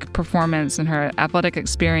athletic performance and her athletic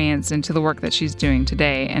experience into the work that she's doing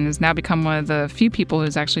today, and has now become one of the few people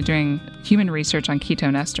who's actually doing human research on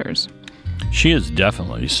ketone esters. She is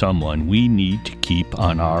definitely someone we need to keep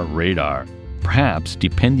on our radar. Perhaps,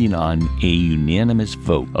 depending on a unanimous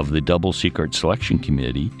vote of the Double Secret Selection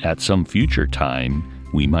Committee, at some future time,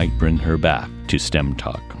 we might bring her back to STEM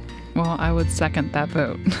Talk. Well, I would second that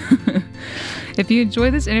vote. If you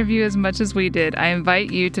enjoyed this interview as much as we did, I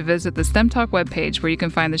invite you to visit the STEM Talk webpage where you can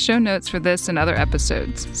find the show notes for this and other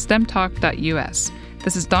episodes, stemtalk.us.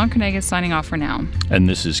 This is Dawn Kernagis signing off for now. And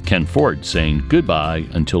this is Ken Ford saying goodbye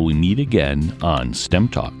until we meet again on STEM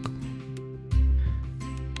Talk.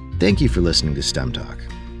 Thank you for listening to STEM Talk.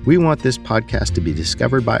 We want this podcast to be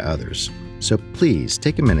discovered by others, so please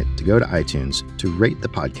take a minute to go to iTunes to rate the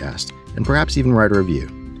podcast and perhaps even write a review.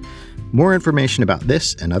 More information about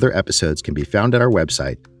this and other episodes can be found at our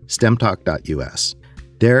website, stemtalk.us.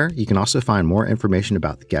 There, you can also find more information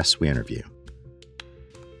about the guests we interview.